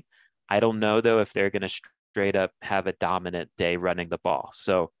solid day. I don't know, though, if they're going to straight up have a dominant day running the ball.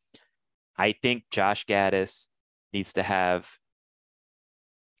 So I think Josh Gaddis needs to have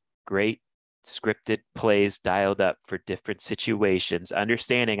great scripted plays dialed up for different situations,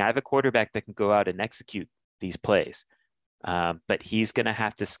 understanding I have a quarterback that can go out and execute these plays. But he's going to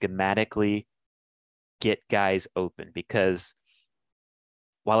have to schematically get guys open, because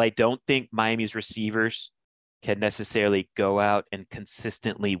while I don't think Miami's receivers can necessarily go out and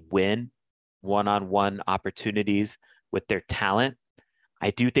consistently win one-on-one opportunities with their talent. I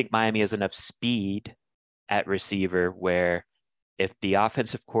do think Miami has enough speed at receiver where if the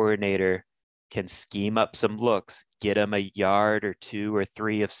offensive coordinator can scheme up some looks, get them a yard or 2 or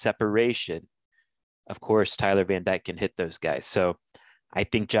 3 of separation, of course, Tyler Van Dyke can hit those guys. So I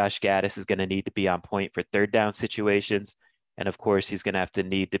think Josh Gaddis is going to need to be on point for third down situations. And of course, he's going to have to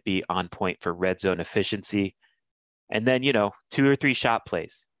need to be on point for red zone efficiency. And then, 2 or 3 shot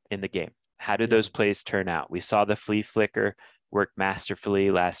plays in the game. How do those plays turn out? We saw the flea flicker work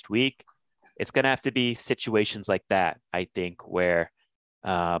masterfully last week. It's going to have to be situations like that, I think, where,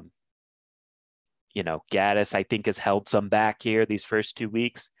 Gaddis, I think, has held some back here these first 2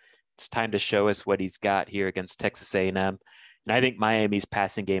 weeks. It's time to show us what he's got here against Texas A&M. And I think Miami's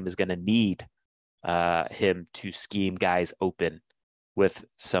passing game is going to need him to scheme guys open with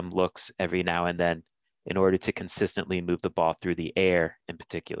some looks every now and then in order to consistently move the ball through the air in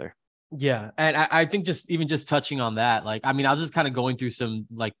particular. Yeah. And I think just touching on that, I was just kind of going through some,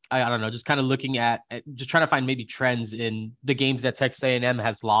 I don't know, just kind of looking at just trying to find maybe trends in the games that Texas A&M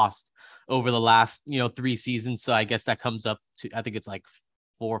has lost over the last, 3 seasons. So I guess that comes up to, I think it's 4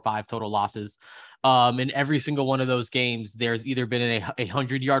 or 5 total losses. In every single one of those games, there's either been a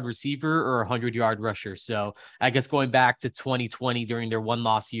 100-yard receiver or a 100-yard rusher. So I guess going back to 2020 during their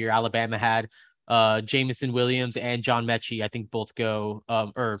 1-loss year, Alabama had Jameson Williams and John Mechie, I think both go, I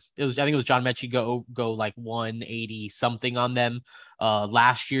think it was John Mechie go 180 something on them.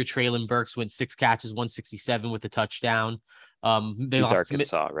 Last year, Traylon Burks went 6 catches, 167 with a touchdown. They lost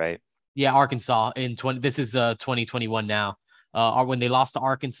Arkansas, right? Yeah, Arkansas this is 2021 now. When they lost to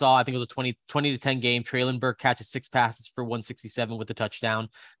Arkansas, I think it was a 20-10 game. Traylon Burke catches 6 passes for 167 with a touchdown.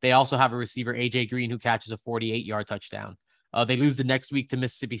 They also have a receiver, AJ Green, who catches a 48-yard touchdown. They lose the next week to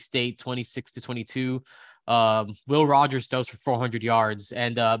Mississippi State, 26-22. Will Rogers throws for 400 yards,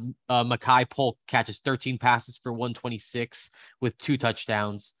 and Makai Polk catches 13 passes for 126 with 2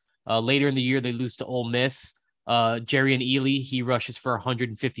 touchdowns. Later in the year, they lose to Ole Miss. Jerry and Ely, he rushes for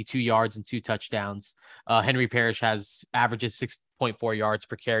 152 yards and 2 touchdowns. Henry Parrish averages 6.4 yards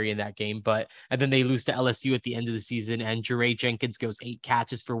per carry in that game, and then they lose to LSU at the end of the season, and Jeray Jenkins goes 8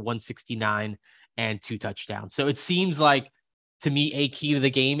 catches for 169 and 2 touchdowns. So it seems like, to me, a key to the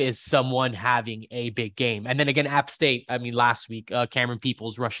game is someone having a big game. And then again, App State, last week, Cameron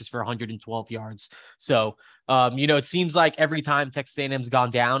Peoples rushes for 112 yards. So, it seems like every time Texas A&M's gone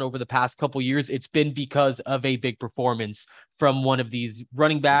down over the past couple years, it's been because of a big performance from one of these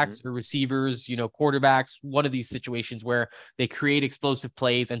running backs or receivers, quarterbacks, one of these situations where they create explosive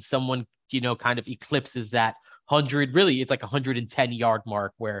plays and someone, kind of eclipses that 100, really, it's like 110-yard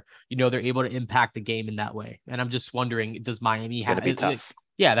mark where, they're able to impact the game in that way. And I'm just wondering, does Miami have be tough?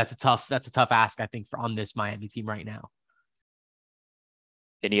 Yeah, that's a tough ask, I think, on this Miami team right now.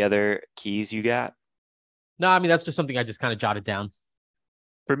 Any other keys you got? No, that's just something I just kind of jotted down.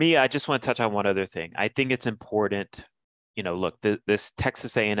 For me, I just want to touch on one other thing. I think it's important, look, this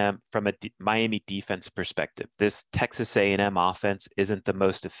Texas A&M, from a Miami defense perspective, this Texas A&M offense isn't the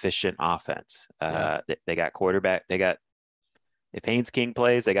most efficient offense. They got quarterback. If Haynes King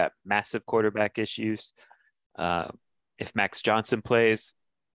plays, they got massive quarterback issues. If Max Johnson plays,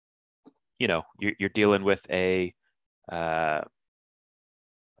 you're dealing with a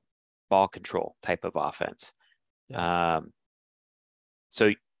ball control type of offense.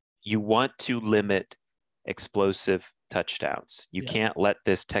 So you want to limit explosive touchdowns. You can't let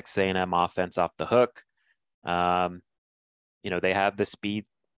this Texas A&M offense off the hook. They have the speed,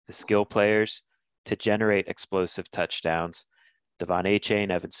 the skill players to generate explosive touchdowns. Devon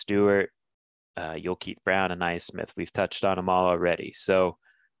Achane, Evan Stewart, Yul Keith Brown, and Nia Smith. We've touched on them all already. So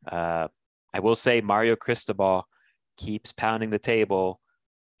I will say Mario Cristobal keeps pounding the table,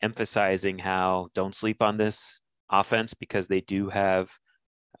 emphasizing how don't sleep on this offense because they do have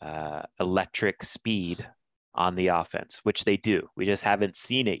electric speed on the offense, which they do. We just haven't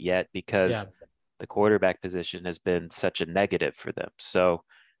seen it yet because the quarterback position has been such a negative for them. So,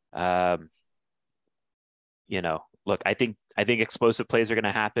 look, I think explosive plays are going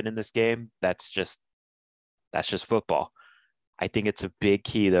to happen in this game. That's just football. I think it's a big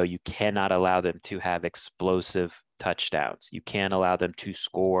key, though. You cannot allow them to have explosive touchdowns. You can't allow them to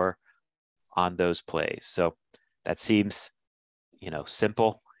score on those plays. So that seems,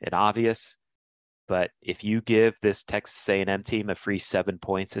 simple and obvious. But if you give this Texas A&M team a free 7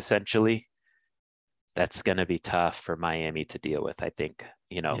 points, essentially, that's going to be tough for Miami to deal with, I think,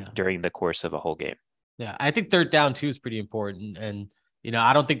 during the course of a whole game. Yeah, I think third down, too, is pretty important. And,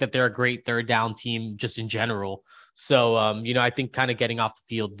 I don't think that they're a great third down team just in general. So, I think kind of getting off the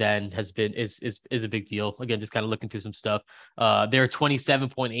field then is a big deal. Again, just kind of looking through some stuff. They're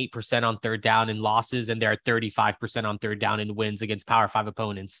 27.8% on third down in losses, and they're 35% on third down in wins against Power 5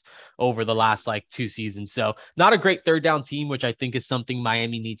 opponents over the last like 2 seasons. So, not a great third down team, which I think is something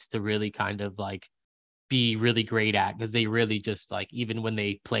Miami needs to really kind of like be really great at, because they really just like, even when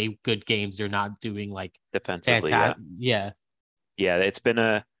they play good games, they're not doing like defensively. Yeah, it's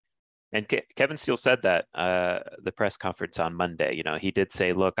been and Kevin Steele said that the press conference on Monday. He did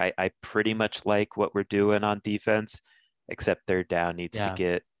say, look, I pretty much like what we're doing on defense, except third down needs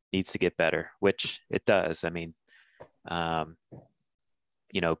to get better, which it does. I mean, both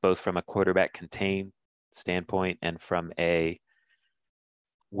from a quarterback contain standpoint and from a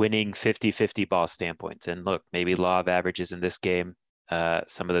winning 50-50 ball standpoint. And look, maybe law of averages in this game,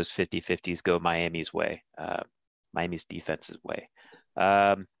 some of those 50-50s go Miami's way, Miami's defense's way.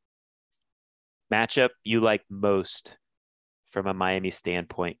 Matchup you like most from a Miami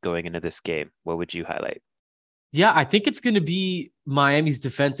standpoint going into this game, what would you highlight? Yeah, I think it's going to be Miami's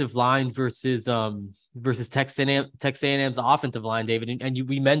defensive line versus Texas A&M's offensive line, David. And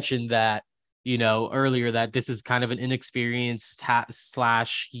we mentioned that, earlier, that this is kind of an inexperienced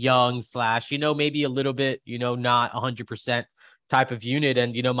slash young slash, maybe a little bit, not 100% type of unit.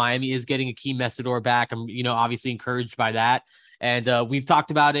 And, Miami is getting Akeem Mesidor back. I'm, obviously encouraged by that. And we've talked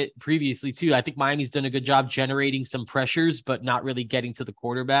about it previously too. I think Miami's done a good job generating some pressures, but not really getting to the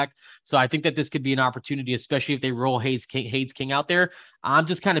quarterback. So I think that this could be an opportunity, especially if they roll Haynes King out there. I'm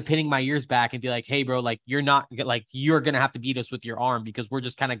just kind of pinning my ears back and be like, hey, bro, like you're not like, you're going to have to beat us with your arm, because we're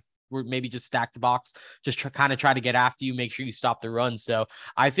maybe just stack the box, just try to get after you, make sure you stop the run. So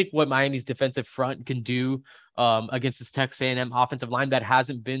I think what Miami's defensive front can do against this Texas A&M offensive line that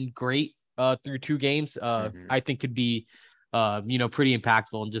hasn't been great through 2 games, I think could be pretty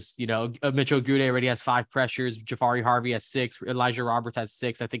impactful. And just, Mitchell Gude already has 5 pressures. Jafari Harvey has 6. Elijah Roberts has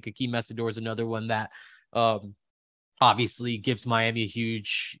 6. I think Akeem Mesidor is another one that obviously gives Miami a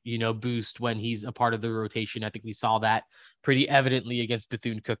huge, boost when he's a part of the rotation. I think we saw that pretty evidently against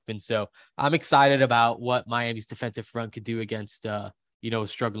Bethune-Cookman. So I'm excited about what Miami's defensive front could do against, a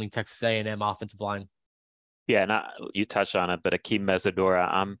struggling Texas A&M offensive line. Yeah, and you touched on it, but Akeem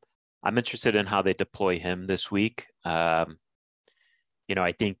Mesidor, I'm interested in how they deploy him this week. I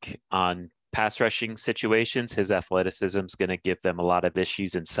think on pass rushing situations, his athleticism is going to give them a lot of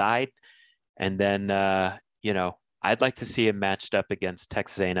issues inside. And then, I'd like to see him matched up against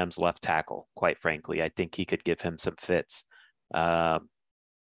Texas A&M's left tackle. Quite frankly, I think he could give him some fits. And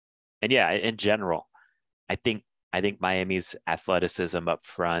yeah, in general, I think Miami's athleticism up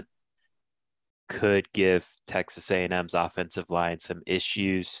front could give Texas A&M's offensive line some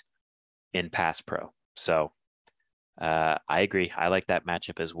issues in pass pro. So I agree. I like that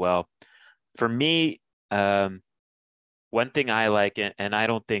matchup as well. For me, one thing I like, and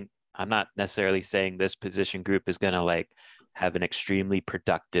I'm not necessarily saying this position group is going to like have an extremely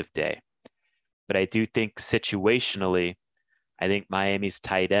productive day, but I do think situationally, I think Miami's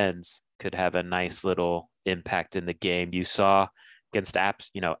tight ends could have a nice little impact in the game. You saw against App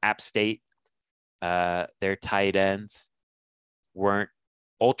State, their tight ends weren't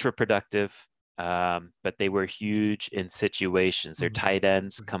ultra productive, but they were huge in situations. Their tight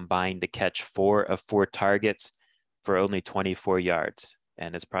ends combined to catch 4 of 4 targets for only 24 yards.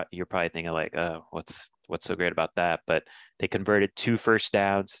 And you're probably thinking like, oh, what's so great about that? But they converted 2 first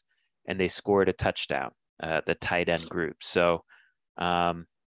downs and they scored a touchdown, the tight end group. So,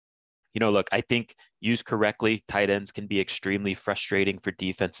 look, I think used correctly, tight ends can be extremely frustrating for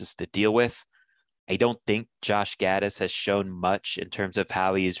defenses to deal with. I don't think Josh Gaddis has shown much in terms of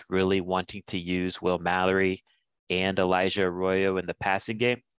how he's really wanting to use Will Mallory and Elijah Arroyo in the passing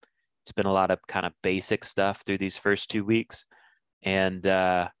game. It's been a lot of kind of basic stuff through these first 2 weeks. And,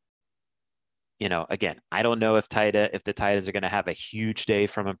 again, I don't know if the tight ends are going to have a huge day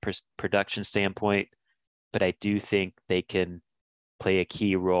from a production standpoint, but I do think they can play a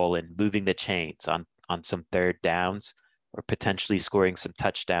key role in moving the chains on some third downs or potentially scoring some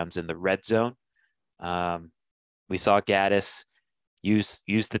touchdowns in the red zone. We saw Gaddis use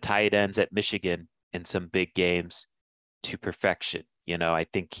the tight ends at Michigan in some big games to perfection. I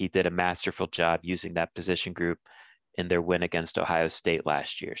think he did a masterful job using that position group in their win against Ohio State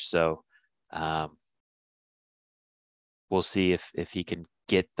last year. So we'll see if he can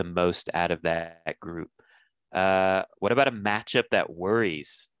get the most out of that group. What about a matchup that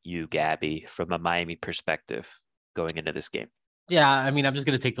worries you, Gabby, from a Miami perspective going into this game? Yeah, I mean, I'm just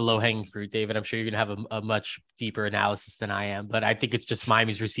going to take the low-hanging fruit, David. I'm sure you're going to have a much deeper analysis than I am, but I think it's just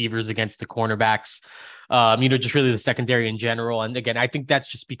Miami's receivers against the cornerbacks, just really the secondary in general. And again, I think that's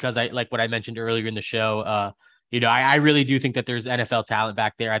just because I like what I mentioned earlier in the show. I really do think that there's NFL talent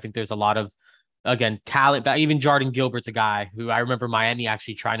back there. I think there's a lot of, again, talent back. Even Jordan Gilbert's a guy who I remember Miami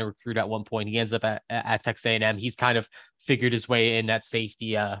actually trying to recruit at one point. He ends up at Texas A&M. He's kind of figured his way in at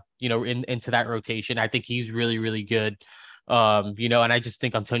safety, into that rotation. I think he's really, really good. And I just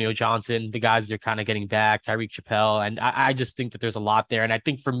think Antonio Johnson, the guys they're kind of getting back, Tyreek Chappelle, and I just think that there's a lot there. And I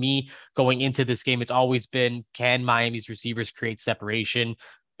think for me going into this game, it's always been, can Miami's receivers create separation?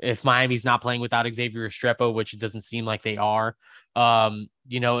 If Miami's not playing without Xavier Restrepo, which it doesn't seem like they are,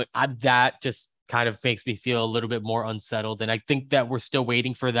 that just kind of makes me feel a little bit more unsettled. And I think that we're still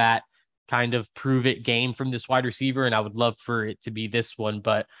waiting for that kind of prove it game from this wide receiver. And I would love for it to be this one.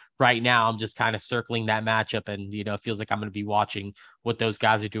 But right now I'm just kind of circling that matchup, and, it feels like I'm going to be watching what those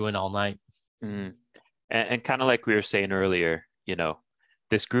guys are doing all night. And kind of like we were saying earlier,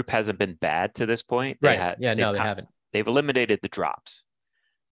 this group hasn't been bad to this point. They haven't. They've eliminated the drops,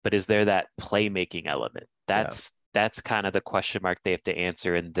 but is there that playmaking element? That's kind of the question mark they have to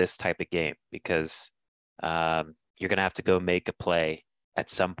answer in this type of game, because you're going to have to go make a play at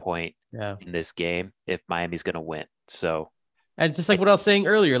some point in this game if Miami's going to win. So, and just like what I was saying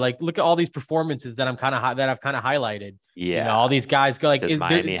earlier, like look at all these performances that I've kind of highlighted. Yeah, all these guys go like. Does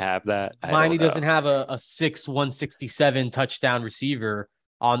Miami have that? Miami doesn't have a 6'1", 167 touchdown receiver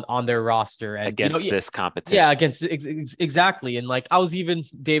on their roster, and against this competition. Yeah, exactly. And like I was even,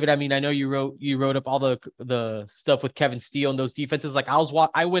 David, I mean, I know you wrote up all the stuff with Kevin Steele and those defenses. Like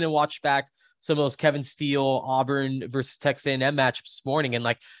I went and watched back some of those Kevin Steele, Auburn versus Texas A&M matchups this morning. And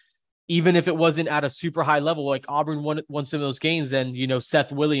like, even if it wasn't at a super high level, like Auburn won some of those games. And,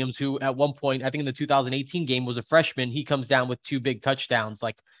 Seth Williams, who at one point, I think in the 2018 game was a freshman, he comes down with 2 big touchdowns.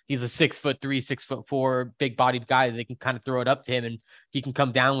 Like he's a 6'3", 6'4", big bodied guy. They can kind of throw it up to him and he can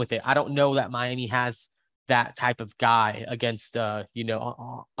come down with it. I don't know that Miami has that type of guy against,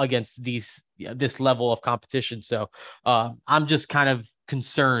 against this level of competition. So I'm just kind of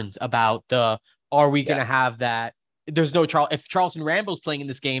concerned about are we going to have that? There's no if Charleston Rambo's playing in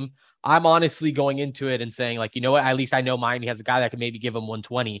this game, I'm honestly going into it and saying like, you know what, at least I know Miami has a guy that can maybe give him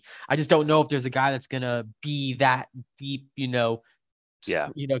 120. I just don't know if there's a guy that's going to be that deep,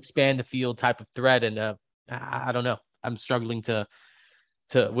 expand the field type of threat. And I don't know. I'm struggling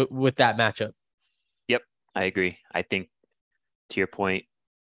with that matchup. Yep. I agree. I think to your point,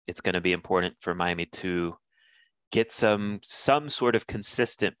 it's going to be important for Miami to get some sort of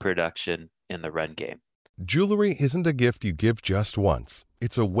consistent production in the run game. Jewelry isn't a gift you give just once.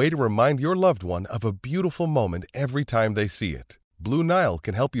 It's a way to remind your loved one of a beautiful moment every time they see it. Blue Nile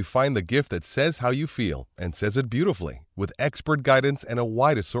can help you find the gift that says how you feel and says it beautifully, with expert guidance and a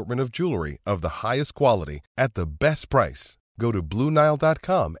wide assortment of jewelry of the highest quality at the best price. Go to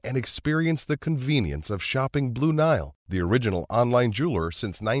BlueNile.com and experience the convenience of shopping Blue Nile, the original online jeweler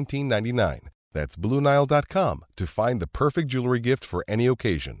since 1999. That's BlueNile.com to find the perfect jewelry gift for any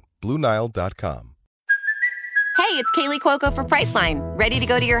occasion. BlueNile.com. Hey, it's Kaylee Cuoco for Priceline. Ready to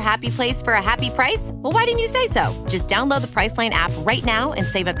go to your happy place for a happy price? Well, why didn't you say so? Just download the Priceline app right now and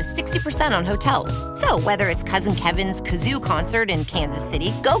save up to 60% on hotels. So whether it's Cousin Kevin's Kazoo Concert in Kansas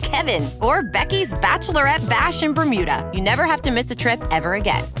City, go Kevin, or Becky's Bachelorette Bash in Bermuda, you never have to miss a trip ever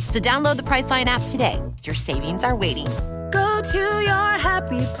again. So download the Priceline app today. Your savings are waiting. Go to your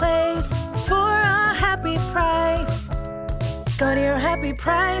happy place for a happy price. Go to your happy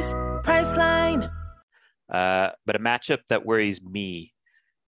price, Priceline. But a matchup that worries me,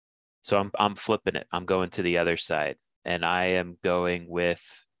 so I'm flipping it. I'm going to the other side, and I am going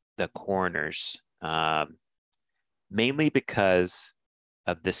with the corners, mainly because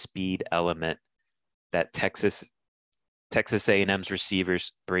of the speed element that Texas A&M's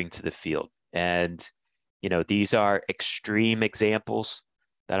receivers bring to the field. And, these are extreme examples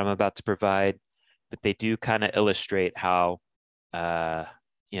that I'm about to provide, but they do kind of illustrate how,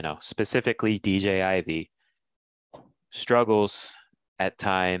 specifically DJ Ivey struggles at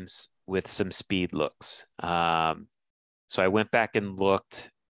times with some speed looks. So I went back and looked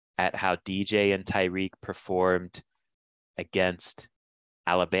at how DJ and Tyreek performed against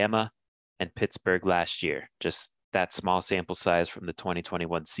Alabama and Pittsburgh last year. Just that small sample size from the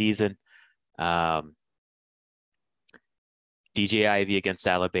 2021 season. DJ Ivey against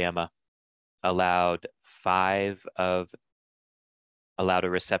Alabama allowed a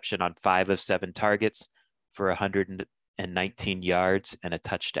reception on 5 of 7 targets for 119 yards and a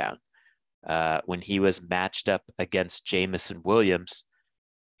touchdown. When he was matched up against Jamison Williams,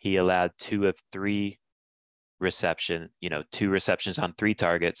 he allowed 2 of 3 reception, 2 receptions on 3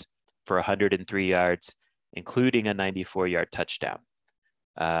 targets for 103 yards, including a 94-yard touchdown.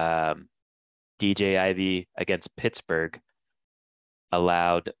 DJ Ivey against Pittsburgh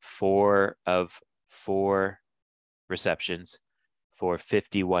allowed 4 of 4 receptions for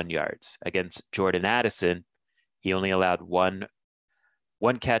 51 yards. Against Jordan Addison, he only allowed one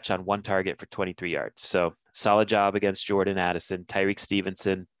catch on 1 target for 23 yards. So solid job against Jordan Addison. Tyreek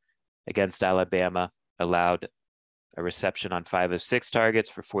Stevenson against Alabama allowed a reception on 5 of 6 targets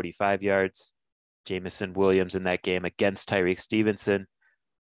for 45 yards. Jamison Williams in that game against Tyreek Stevenson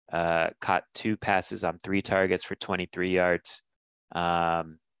caught 2 passes on 3 targets for 23 yards.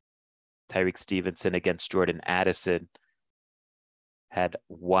 Tyreek Stevenson against Jordan Addison had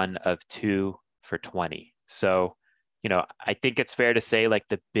 1 of 2 for 20. So, I think it's fair to say like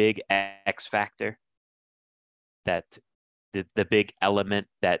the big X factor, that the big element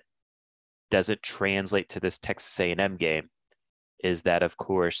that doesn't translate to this Texas A&M game is that, of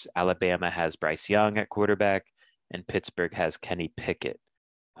course, Alabama has Bryce Young at quarterback and Pittsburgh has Kenny Pickett.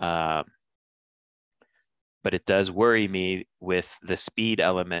 But it does worry me with the speed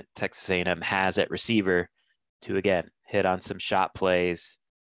element Texas A&M has at receiver to, again, hit on some shot plays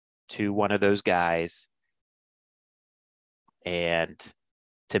to one of those guys. And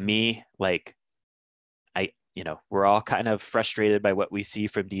to me, like, we're all kind of frustrated by what we see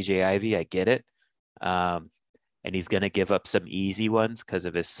from DJ Ivey. I get it. And he's going to give up some easy ones because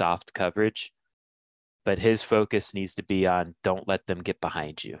of his soft coverage. But his focus needs to be on don't let them get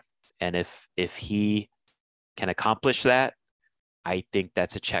behind you. And if he can accomplish that, I think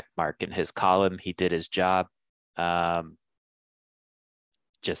that's a check mark in his column. He did his job.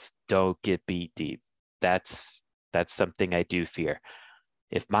 Just don't get beat deep. That's something I do fear.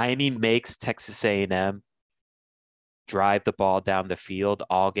 If Miami makes Texas A&M drive the ball down the field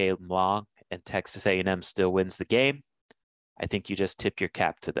all game long and Texas A&M still wins the game, I think you just tip your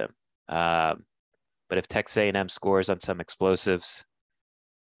cap to them. But if Texas A&M scores on some explosives,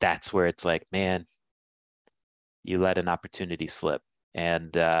 that's where it's like, man, you let an opportunity slip.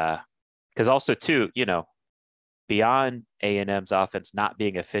 And because also too, beyond A&M's offense not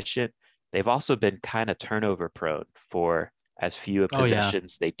being efficient, they've also been kind of turnover prone for as few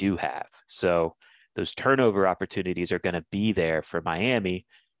possessions they do have. So those turnover opportunities are going to be there for Miami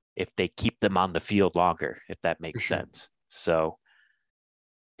if they keep them on the field longer, if that makes sense. So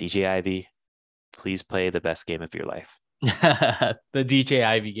DJ Ivey, please play the best game of your life. The DJ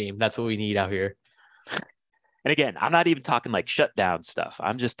Ivey game. That's what we need out here. And again, I'm not even talking like shutdown stuff.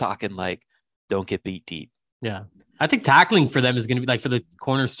 I'm just talking like don't get beat deep. Yeah. I think tackling for them is going to be like for the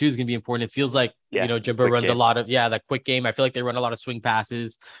corners too is going to be important. It feels like, Jimbo runs a lot of, that quick game. I feel like they run a lot of swing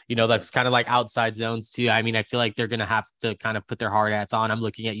passes, that's kind of like outside zones too. I mean, I feel like they're going to have to kind of put their hard hats on. I'm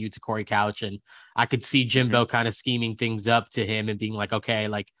looking at you to Corey Couch, and I could see Jimbo kind of scheming things up to him and being like, okay,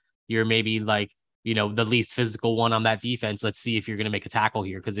 like you're maybe like, the least physical one on that defense. Let's see if you're going to make a tackle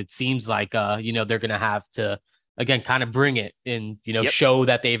here. Cause it seems like, they're going to have to, again, kind of bring it and, show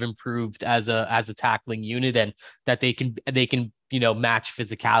that they've improved as a tackling unit and that they can, match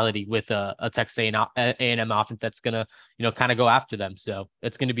physicality with a Texas A&M offense that's going to, kind of go after them. So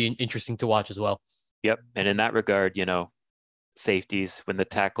it's going to be interesting to watch as well. Yep. And in that regard, safeties, when the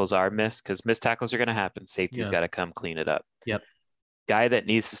tackles are missed, because missed tackles are going to happen, safety's got to come clean it up. Yep. Guy that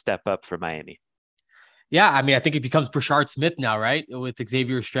needs to step up for Miami. Yeah, I mean, I think it becomes Brashard Smith now, right? With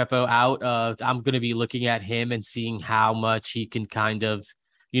Xavier Restrepo out, I'm going to be looking at him and seeing how much he can kind of,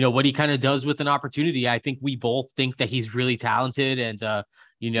 what he kind of does with an opportunity. I think we both think that he's really talented, and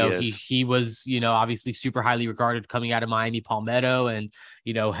he was, obviously super highly regarded coming out of Miami Palmetto, and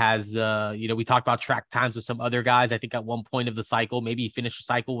has we talked about track times with some other guys. I think at one point of the cycle, maybe he finished the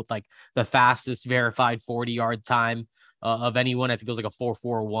cycle with like the fastest verified 40-yard time of anyone. I think it was like a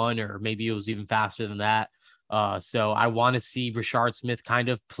 4.41, or maybe it was even faster than that. So I want to see Brashard Smith kind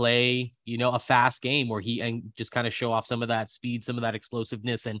of play, a fast game where and just kind of show off some of that speed, some of that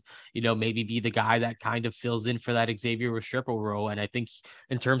explosiveness, and, maybe be the guy that kind of fills in for that Xavier Restrepo role. And I think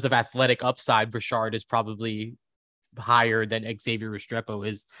in terms of athletic upside, Brashard is probably higher than Xavier Restrepo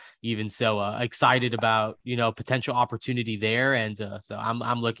is even. So excited about, potential opportunity there. And so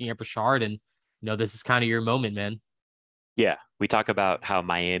I'm looking at Brashard, and, this is kind of your moment, man. Yeah, we talk about how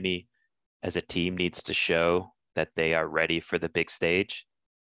Miami as a team needs to show that they are ready for the big stage.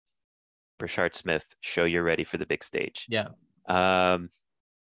 Brashard Smith, show you're ready for the big stage. Yeah. I'm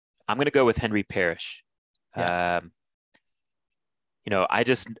going to go with Henry Parrish. Yeah. I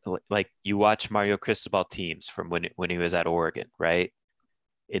just like you watch Mario Cristobal teams from when he was at Oregon, right?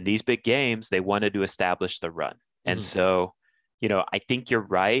 In these big games, they wanted to establish the run. And so, I think you're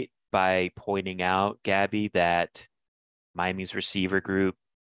right. by pointing out, Gabby, that Miami's receiver group,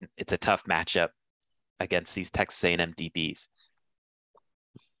 it's a tough matchup against these Texas A&M DBs.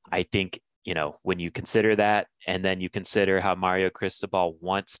 I think, when you consider that, and then you consider how Mario Cristobal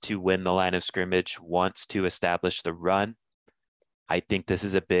wants to win the line of scrimmage, wants to establish the run, I think this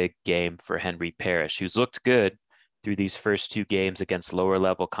is a big game for Henry Parrish, who's looked good through these first 2 games against lower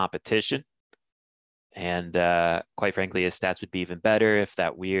level competition. And quite frankly, his stats would be even better if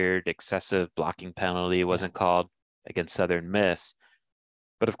that weird excessive blocking penalty wasn't called against Southern Miss.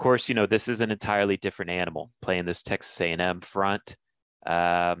 But of course, this is an entirely different animal, playing this Texas A&M front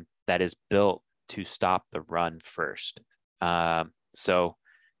that is built to stop the run first. So,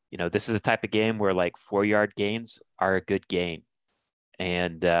 this is a type of game where like 4-yard gains are a good gain.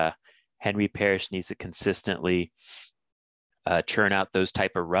 And Henry Parrish needs to consistently churn out those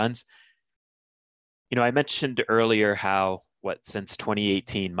type of runs. I mentioned earlier how since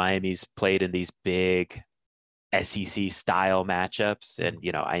 2018, Miami's played in these big SEC style matchups. And,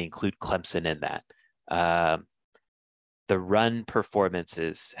 I include Clemson in that. The run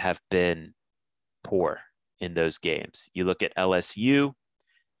performances have been poor in those games. You look at LSU,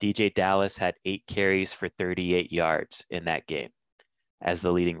 DJ Dallas had 8 carries for 38 yards in that game as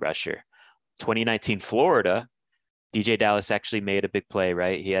the leading rusher. 2019 Florida, DJ Dallas actually made a big play,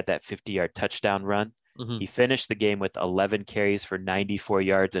 right? He had that 50-yard touchdown run. Mm-hmm. He finished the game with 11 carries for 94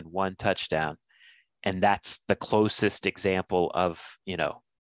 yards and 1 touchdown. And that's the closest example of,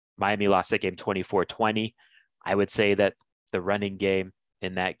 Miami lost that game 24-20. I would say that the running game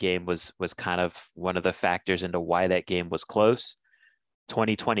in that game was kind of one of the factors into why that game was close.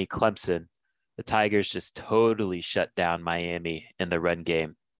 2020 Clemson, the Tigers just totally shut down Miami in the run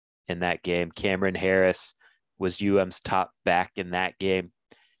game in that game. Cameron Harris was UM's top back in that game,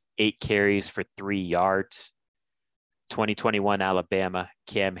 8 carries for 3 yards. 2021 Alabama,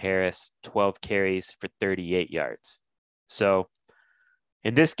 Cam Harris, 12 carries for 38 yards. So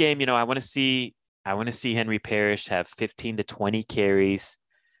in this game, I want to see Henry Parrish have 15 to 20 carries,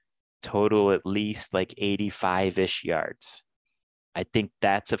 total at least like 85-ish yards. I think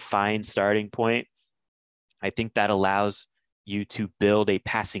that's a fine starting point. I think that allows you to build a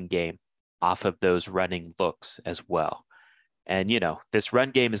passing game off of those running looks as well. And, this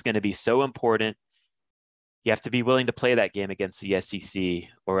run game is going to be so important. You have to be willing to play that game against the SEC,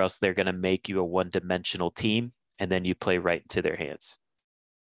 or else they're going to make you a one-dimensional team, and then you play right into their hands.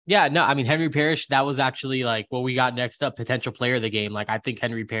 Yeah, no, I mean, Henry Parrish, that was actually like what we got next up, potential player of the game. Like, I think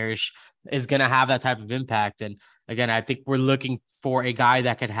Henry Parrish is going to have that type of impact. And again, I think we're looking for a guy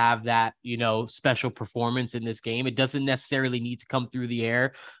that could have that, special performance in this game. It doesn't necessarily need to come through the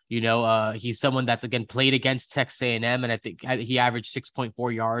air. He's someone that's, again, played against Texas A&M, and I think he averaged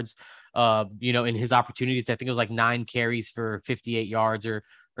 6.4 yards, in his opportunities. I think it was like 9 carries for 58 yards or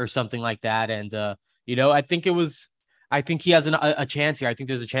something like that. And, I think he has a chance here. I think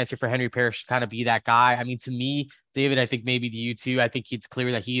there's a chance here for Henry Parrish to kind of be that guy. I mean, to me, David, I think maybe to you too, I think it's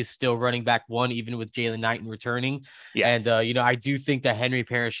clear that he is still running back 1, even with Jalen Knighton returning. Yeah. And, I do think that Henry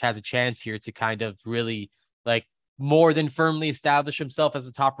Parrish has a chance here to kind of really like more than firmly establish himself as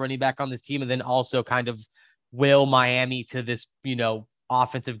a top running back on this team. And then also kind of will Miami to this,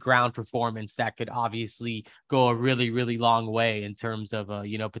 offensive ground performance that could obviously go a really, really long way in terms of,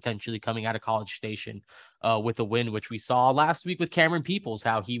 potentially coming out of College Station with a win, which we saw last week with Cameron Peoples,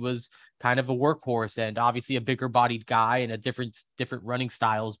 how he was kind of a workhorse and obviously a bigger bodied guy and a different running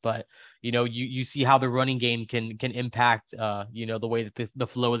styles. But, you see how the running game can impact, the way that the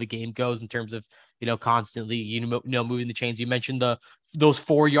flow of the game goes in terms of, constantly, moving the chains. You mentioned those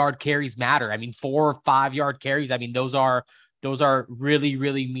 4-yard carries matter. I mean, 4 or 5-yard carries. I mean, those are really,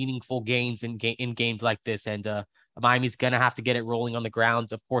 really meaningful gains in games like this. And Miami's going to have to get it rolling on the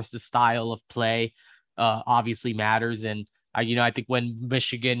ground. Of course, the style of play obviously matters. And, I think when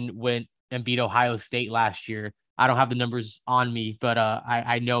Michigan went and beat Ohio State last year, I don't have the numbers on me, but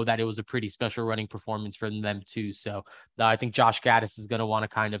I know that it was a pretty special running performance for them too. So I think Josh Gaddis is going to want to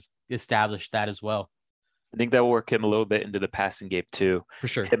kind of establish that as well. I think that will work him a little bit into the passing game too. For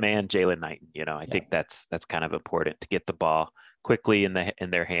sure. Him and Jalen Knighton, I think that's kind of important to get the ball quickly in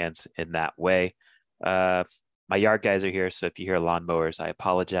their hands in that way. My yard guys are here, so if you hear lawnmowers, I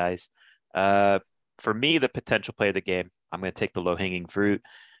apologize. For me, the potential play of the game, I'm going to take the low-hanging fruit.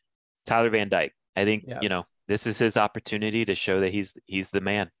 Tyler Van Dyke. I think, this is his opportunity to show that he's the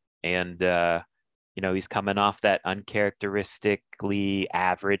man. And, he's coming off that uncharacteristically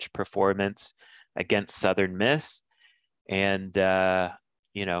average performance against Southern Miss. And, ever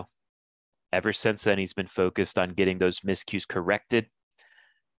since then, he's been focused on getting those miscues corrected.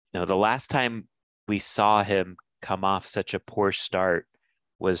 The last time we saw him come off such a poor start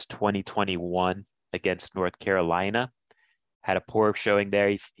was 2021 against North Carolina. Had a poor showing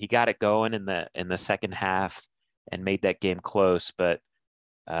there. He got it going in the second half and made that game close, but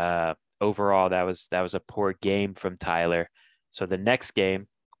overall that was a poor game from Tyler. So the next game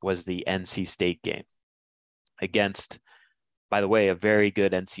was the NC State game against, by the way, a very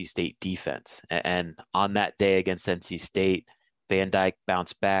good NC State defense. And on that day against NC State, Van Dyke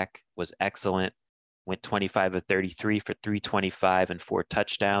bounced back, was excellent, went 25 of 33 for 325 and 4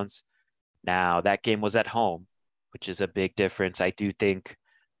 touchdowns. Now, that game was at home, which is a big difference. I do think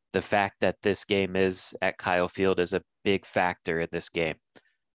the fact that this game is at Kyle Field is a big factor in this game.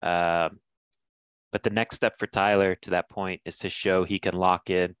 But the next step for Tyler to that point is to show he can lock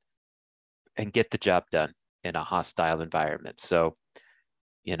in and get the job done in a hostile environment. So,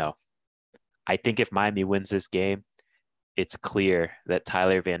 I think if Miami wins this game, it's clear that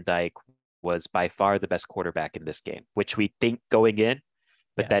Tyler Van Dyke was by far the best quarterback in this game, which we think going in,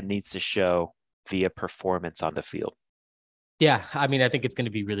 but that needs to show via performance on the field. Yeah, I mean, I think it's going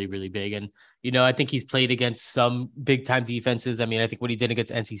to be really, really big. And, I think he's played against some big time defenses. I mean, I think what he did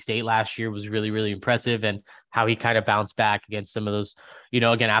against NC State last year was really, really impressive, and how he kind of bounced back against some of those,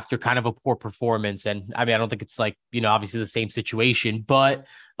 again, after kind of a poor performance. And I mean, I don't think it's like, obviously the same situation, but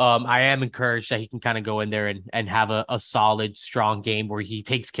I am encouraged that he can kind of go in there and have a solid, strong game where he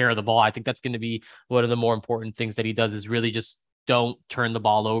takes care of the ball. I think that's going to be one of the more important things that he does, is really just don't turn the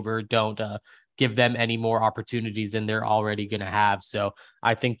ball over. Don't, give them any more opportunities than they're already going to have. So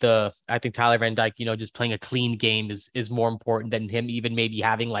I think Tyler Van Dyke, just playing a clean game is more important than him even maybe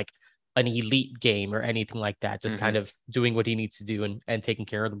having like an elite game or anything like that. Just kind of doing what he needs to do and taking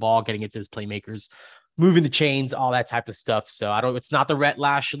care of the ball, getting it to his playmakers, moving the chains, all that type of stuff. So it's not the Rhett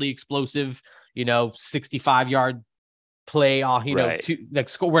Lashley explosive, 65-yard play off, right. To like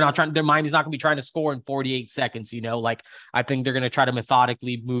score. We're not trying, their mind is not going to be trying to score in 48 seconds, like I think they're going to try to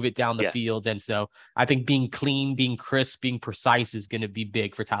methodically move it down the field. And so I think being clean, being crisp, being precise is going to be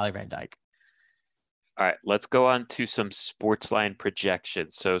big for Tyler Van Dyke. All right, let's go on to some Sportsline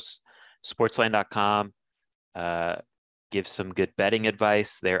projections. So sportsline.com gives some good betting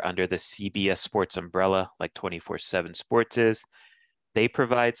advice. They're under the CBS Sports umbrella, like 24/7 Sports is. They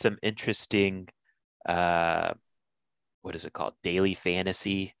provide some interesting what is it called? Daily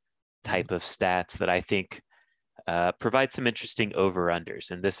fantasy type of stats that I think provide some interesting over-unders.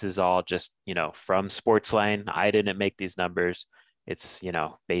 And this is all just, from Sportsline. I didn't make these numbers. It's,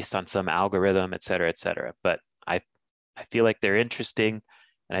 based on some algorithm, et cetera, et cetera. But I feel like they're interesting.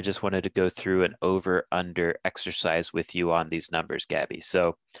 And I just wanted to go through an over-under exercise with you on these numbers, Gabby.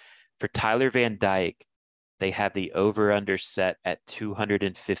 So for Tyler Van Dyke, they have the over-under set at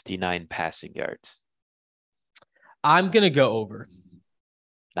 259 passing yards. I'm going to go over.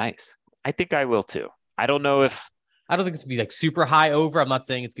 Nice. I think I will too. I don't think it's going to be like super high over. I'm not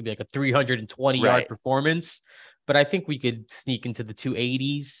saying it's going to be like a 320 yard performance, but I think we could sneak into the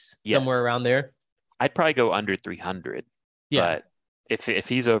 280s, somewhere around there. I'd probably go under 300. Yeah. But if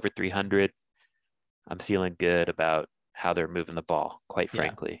he's over 300, I'm feeling good about how they're moving the ball, quite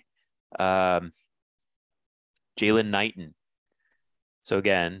frankly. Jalen Knighton. So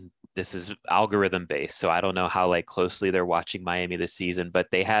again, this is algorithm based, so I don't know how closely they're watching Miami this season, but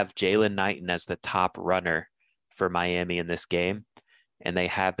they have Jalen Knighton as the top runner for Miami in this game, and they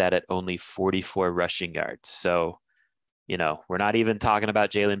have that at only 44 rushing yards. So, we're not even talking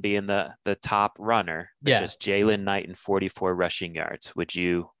about Jalen being the top runner, but just Jalen Knighton, 44 rushing yards. Would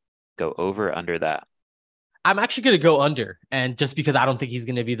you go over or under that? I'm actually going to go under, and just because I don't think he's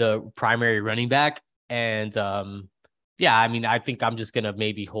going to be the primary running back, and yeah, I mean, I think I'm just going to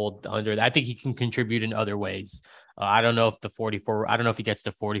maybe hold under. I think he can contribute in other ways. I don't know if I don't know if he gets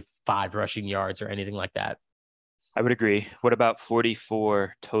to 45 rushing yards or anything like that. I would agree. What about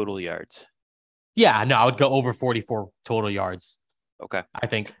 44 total yards? Yeah, no, I would go over 44 total yards. Okay. I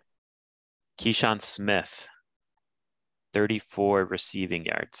think. Keyshawn Smith, 34 receiving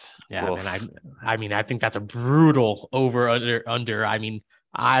yards. Yeah, man, I mean, I think that's a brutal over under. I mean,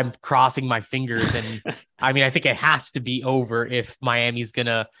 I'm crossing my fingers, and I mean, I think it has to be over if Miami's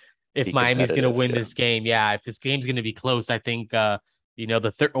gonna win this game. Yeah, if this game's gonna be close, I think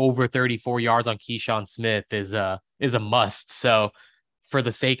over 34 yards on Keyshawn Smith is a must. So for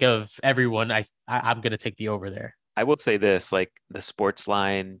the sake of everyone, I'm gonna take the over there. I will say this, the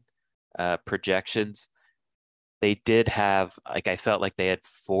Sportsline projections, they did have, I felt like they had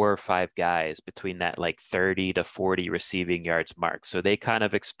 4 or 5 guys between that 30 to 40 receiving yards mark. So they kind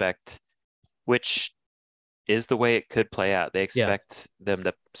of expect, which is the way it could play out. They expect them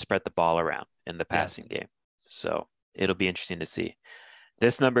to spread the ball around in the passing game. So it'll be interesting to see.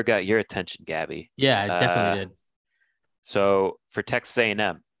 This number got your attention, Gabby. Yeah, it definitely did. So for Texas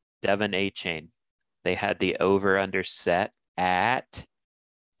A&M, Devon Achane, they had the over-under set at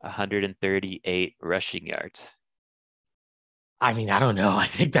 138 rushing yards. I mean, I don't know. I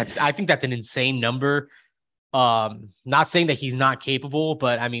think that's an insane number. Not saying that he's not capable,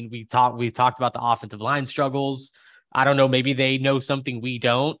 but I mean, we've talked about the offensive line struggles. I don't know. Maybe they know something we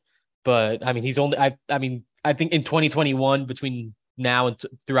don't, but I mean, I think in 2021, between now and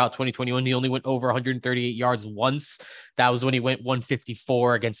throughout 2021, he only went over 138 yards once. That was when he went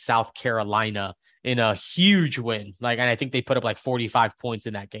 154 against South Carolina in a huge win. And I think they put up like 45 points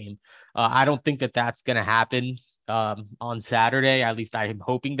in that game. I don't think that that's going to happen on Saturday. At least I'm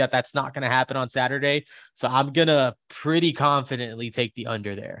hoping that that's not going to happen on Saturday. So I'm going to pretty confidently take the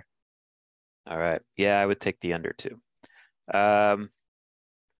under there. All right. Yeah, I would take the under too. The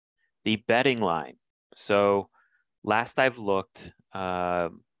betting line. So last I've looked,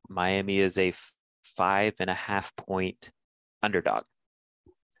 Miami is a 5.5 point underdog.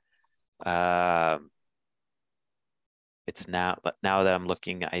 It's now that I'm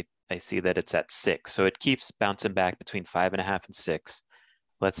looking, I see that it's at 6. So it keeps bouncing back between 5.5 and 6.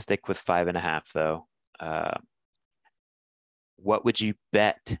 Let's stick with 5.5 though. What would you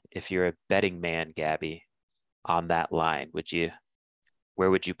bet if you're a betting man, Gabby, on that line?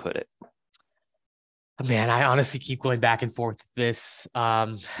 Where would you put it? Man, I honestly keep going back and forth with this.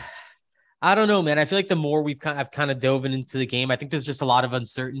 I don't know, man. I feel like the more I've kind of dove into the game, I think there's just a lot of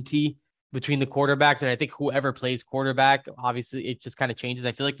uncertainty between the quarterbacks. And I think whoever plays quarterback, obviously it just kind of changes.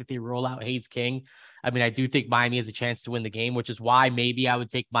 I feel like if they roll out Hayes King, I mean, I do think Miami has a chance to win the game, which is why maybe I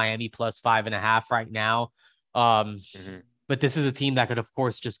would take Miami plus 5.5 right now. But this is a team that could, of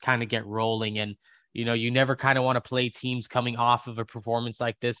course, just kind of get rolling. And, you never kind of want to play teams coming off of a performance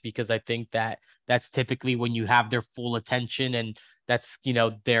like this, because I think that that's typically when you have their full attention, and that's,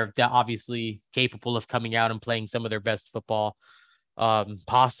 they're obviously capable of coming out and playing some of their best football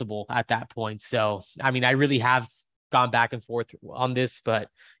possible at that point. So, I mean, I really have gone back and forth on this, but,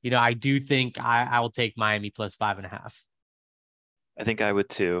 I do think I will take Miami plus 5.5. I think I would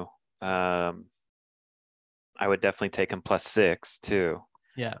too. I would definitely take him plus 6 too.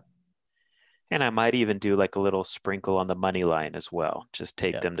 Yeah. And I might even do like a little sprinkle on the money line as well. Just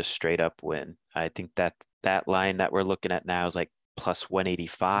take them to straight up win. I think that line that we're looking at now is like plus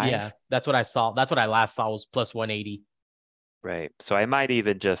 185. Yeah, that's what I saw. That's what I last saw was plus 180. Right. So I might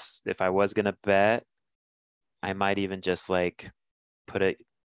even just, if I was going to bet, I might even just put a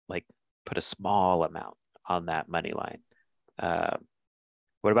small amount on that money line.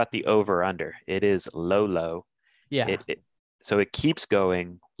 What about the over under? It is low. Yeah. So it keeps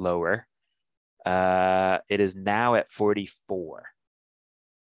going lower. It is now at 44.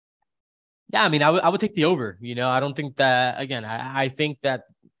 Yeah, I mean, I would take the over. I don't think that, again, I think that,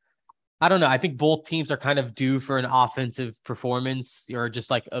 I don't know. I think both teams are kind of due for an offensive performance, or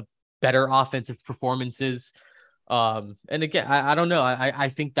just like a better offensive performances. And again, I don't know. I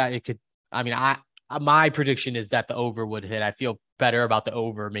think that it could, I mean, my prediction is that the over would hit. I feel better about the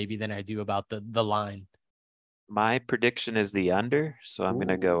over maybe than I do about the line. My prediction is the under, so I'm going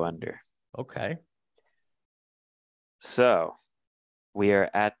to go under. Okay. So we are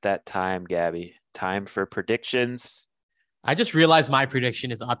at that time, Gabby. Time for predictions. I just realized my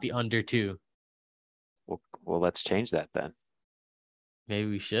prediction is at the under too. Well, let's change that then. Maybe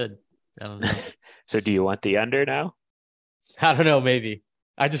we should. I don't know. So do you want the under now? I don't know. Maybe.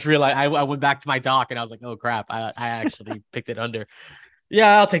 I just realized I went back to my doc and I was like, oh crap. I actually picked it under.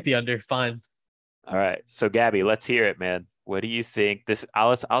 Yeah, I'll take the under. Fine. All right. So Gabby, let's hear it, man. What do you think?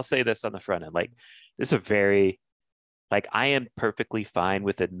 I'll say this on the front end. This is a very, I am perfectly fine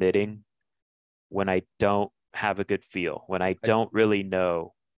with admitting when I don't have a good feel, when I don't really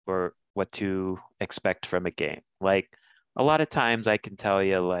know or what to expect from a game. A lot of times I can tell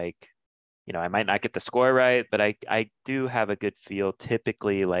you, I might not get the score right, but I do have a good feel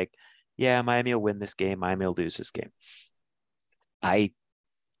typically, yeah, Miami will win this game, Miami will lose this game. I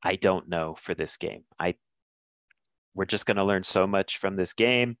don't know for this game. We're just going to learn so much from this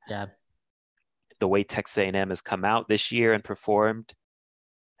game. Yeah. The way Texas A&M has come out this year and performed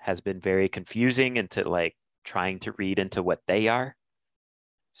has been very confusing into trying to read into what they are.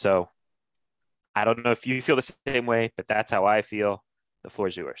 So I don't know if you feel the same way, but that's how I feel. The floor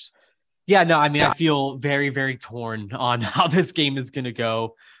is yours. Yeah, no, I mean, I feel very, very torn on how this game is going to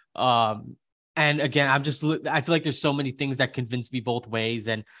go. And again, I feel like there's so many things that convince me both ways.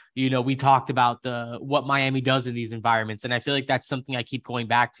 And, we talked about what Miami does in these environments. And I feel like that's something I keep going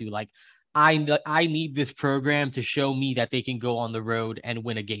back to. I need this program to show me that they can go on the road and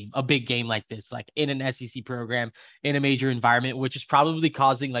win a big game like this, like in an SEC program, in a major environment, which is probably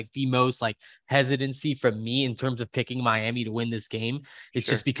causing like the most like hesitancy from me in terms of picking Miami to win this game. It's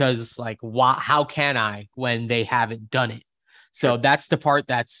just because like, how can I when they haven't done it? So that's the part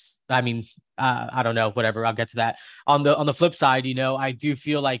I don't know, whatever. I'll get to that. On the flip side, I do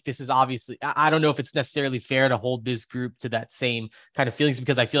feel like this is obviously, I don't know if it's necessarily fair to hold this group to that same kind of feelings,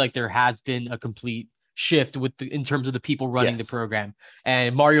 because I feel like there has been a complete shift in terms of the people running the program.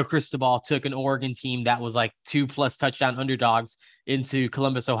 And Mario Cristobal took an Oregon team that was like 2+ touchdown underdogs into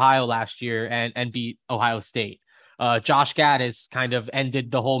Columbus, Ohio last year and beat Ohio State. Josh Gaddis kind of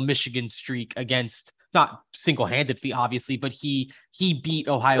ended the whole Michigan streak against, not single-handedly, obviously, but he beat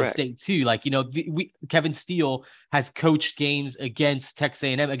Ohio State too. Like, Kevin Steele has coached games against Texas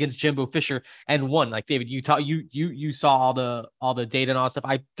A&M, against Jimbo Fisher, and won. Like, David, you saw all the data and all that stuff.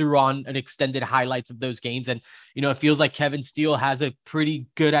 I threw on an extended highlights of those games, and it feels like Kevin Steele has a pretty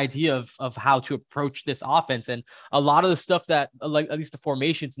good idea of how to approach this offense. And a lot of the stuff that, like at least the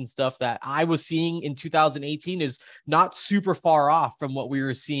formations and stuff that I was seeing in 2018 is not super far off from what we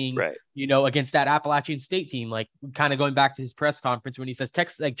were seeing, against that Appalachian State team. Like, kind of going back to his press conference when he says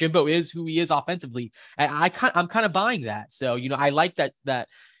Texas, like Jimbo is who he is offensively, and I'm kind of buying that. So I like that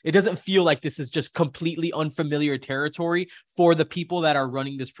it doesn't feel like this is just completely unfamiliar territory for the people that are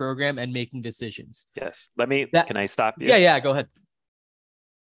running this program and making decisions. Yes. Can I stop you? Yeah, go ahead.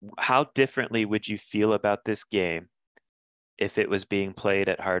 How differently would you feel about this game if it was being played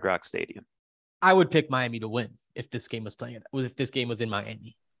at Hard Rock Stadium? I would pick Miami to win if this game was if this game was in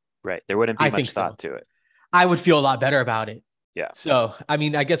Miami. Right. There wouldn't be much thought to it. I would feel a lot better about it. Yeah. So, I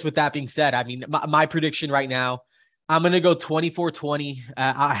guess with that being said, my prediction right now, I'm going to go 24-20.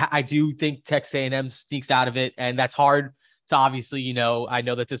 I do think Texas A&M sneaks out of it, and that's hard to obviously, I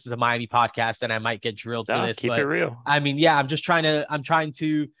know that this is a Miami podcast and I might get drilled for this. Keep it real. I'm trying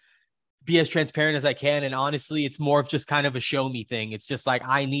to be as transparent as I can. And honestly, it's more of just kind of a show me thing. It's just like,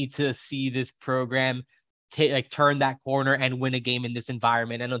 I need to see this program turn that corner and win a game in this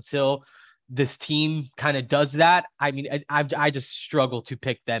environment. And until this team kind of does that, I just struggle to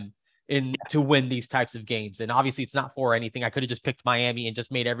pick them to win these types of games. And obviously it's not for anything. I could have just picked Miami and just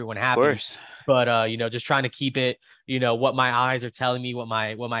made everyone happy. Of course. But just trying to keep it, what my eyes are telling me, what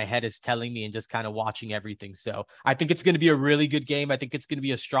my head is telling me, and just kind of watching everything. So I think it's going to be a really good game. I think it's going to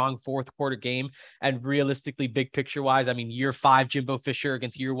be a strong fourth quarter game. And realistically, big picture wise, year 5 Jimbo Fisher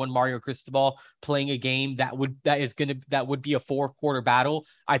against year 1 Mario Cristobal playing a game that would be a 4-quarter battle,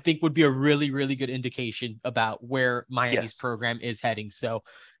 I think would be a really, really good indication about where Miami's program is heading. So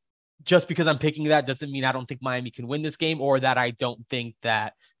just because I'm picking that doesn't mean I don't think Miami can win this game, or that I don't think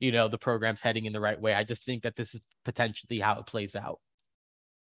that, the program's heading in the right way. I just think that this is potentially how it plays out.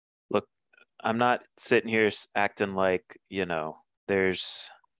 Look, I'm not sitting here acting like, you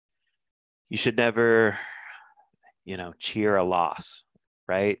should never, cheer a loss,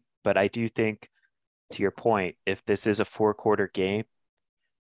 right? But I do think, to your point, if this is a 4-quarter game,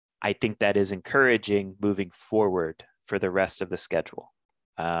 I think that is encouraging moving forward for the rest of the schedule.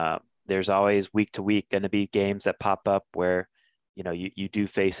 There's always week to week going to be games that pop up where, you do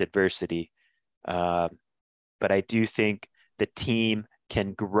face adversity. But I do think the team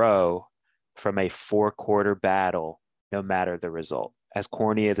can grow from a 4-quarter battle, no matter the result, as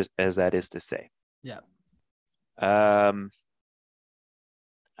corny as that is to say. Yeah. All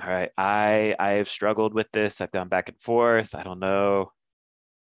right. I have struggled with this. I've gone back and forth. I don't know.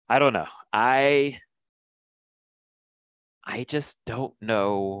 I just don't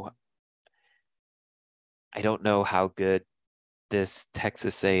know. I don't know how good this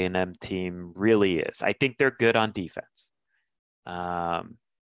Texas A&M team really is. I think they're good on defense,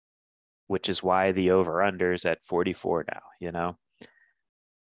 which is why the over-under's at 44 now,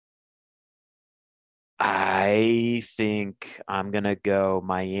 I think I'm going to go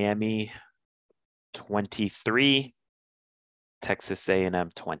Miami 23, Texas A&M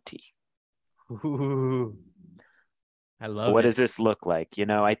 20. Ooh. I love so what does this look like?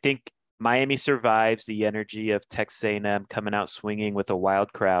 I think Miami survives the energy of Texas A&M coming out swinging with a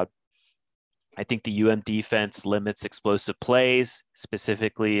wild crowd. I think the UM defense limits explosive plays,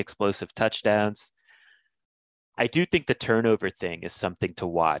 specifically explosive touchdowns. I do think the turnover thing is something to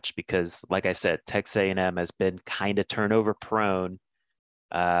watch because, like I said, Texas A&M has been kind of turnover prone.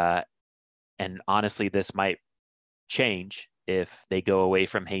 And honestly, this might change if they go away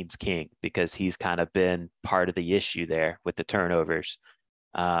from Haynes King, because he's kind of been part of the issue there with the turnovers.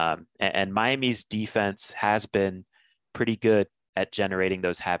 And Miami's defense has been pretty good at generating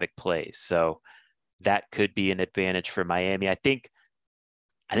those havoc plays. So that could be an advantage for Miami. I think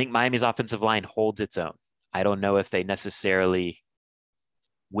I think Miami's offensive line holds its own. I don't know if they necessarily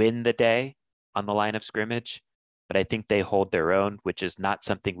win the day on the line of scrimmage, but I think they hold their own, which is not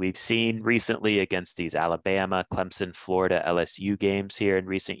something we've seen recently against these Alabama, Clemson, Florida, LSU games here in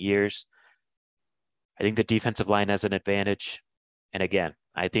recent years. I think the defensive line has an advantage. And again,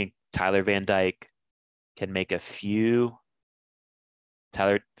 I think Tyler Van Dyke can make a few.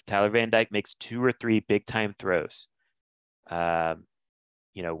 Tyler Van Dyke makes 2 or 3 big time throws,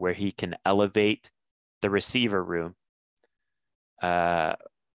 where he can elevate the receiver room, like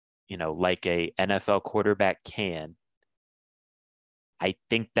a NFL quarterback can. I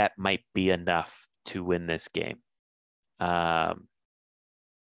think that might be enough to win this game. I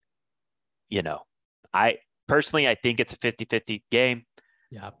think it's a 50-50 game.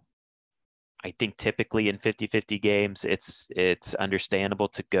 Yeah. I think typically in 50-50 games, it's understandable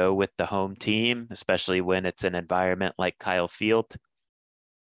to go with the home team, especially when it's an environment like Kyle Field.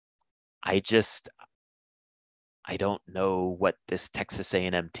 I don't know what this Texas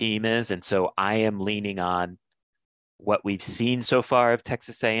A&M team is, and so I am leaning on what we've seen so far of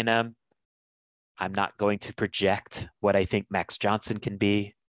Texas A&M. I'm not going to project what I think Max Johnson can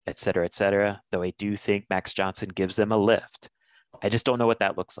be, et cetera, though I do think Max Johnson gives them a lift. I just don't know what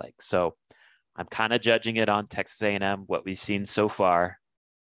that looks like. So I'm kind of judging it on Texas A&M, what we've seen so far.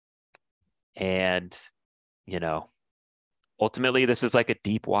 And, ultimately this is like a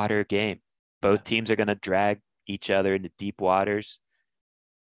deep water game. Both teams are going to drag each other into deep waters,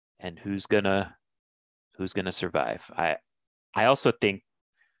 and who's gonna survive. I also think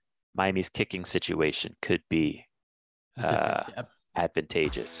Miami's kicking situation could be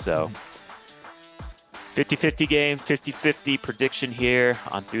advantageous. So 50-50 game, 50-50 prediction here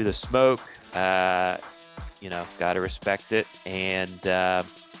on Through the Smoke. Gotta respect it, and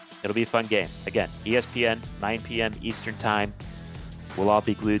it'll be a fun game. Again, ESPN, 9 p.m. Eastern time. We'll all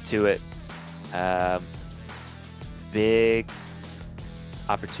be glued to it. Big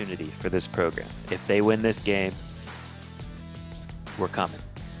opportunity for this program. If they win this game, we're coming.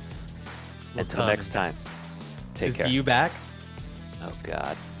 Until next time, take care. See you back? Oh,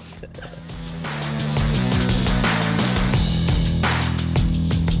 God.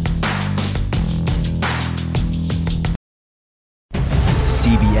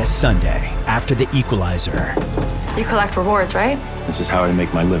 CBS Sunday, after The Equalizer. You collect rewards, right? This is how I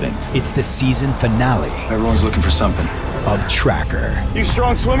make my living. It's the season finale. Everyone's looking for something. Of Tracker. You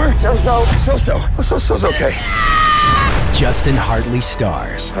strong swimmer? So-so. So-so's okay. Justin Hartley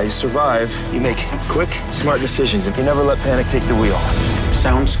stars. How you survive, you make quick, smart decisions, and you never let panic take the wheel.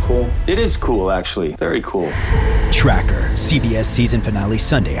 Sounds cool. It is cool, actually. Very cool. Tracker, CBS season finale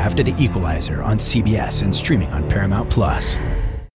Sunday after The Equalizer on CBS and streaming on Paramount+.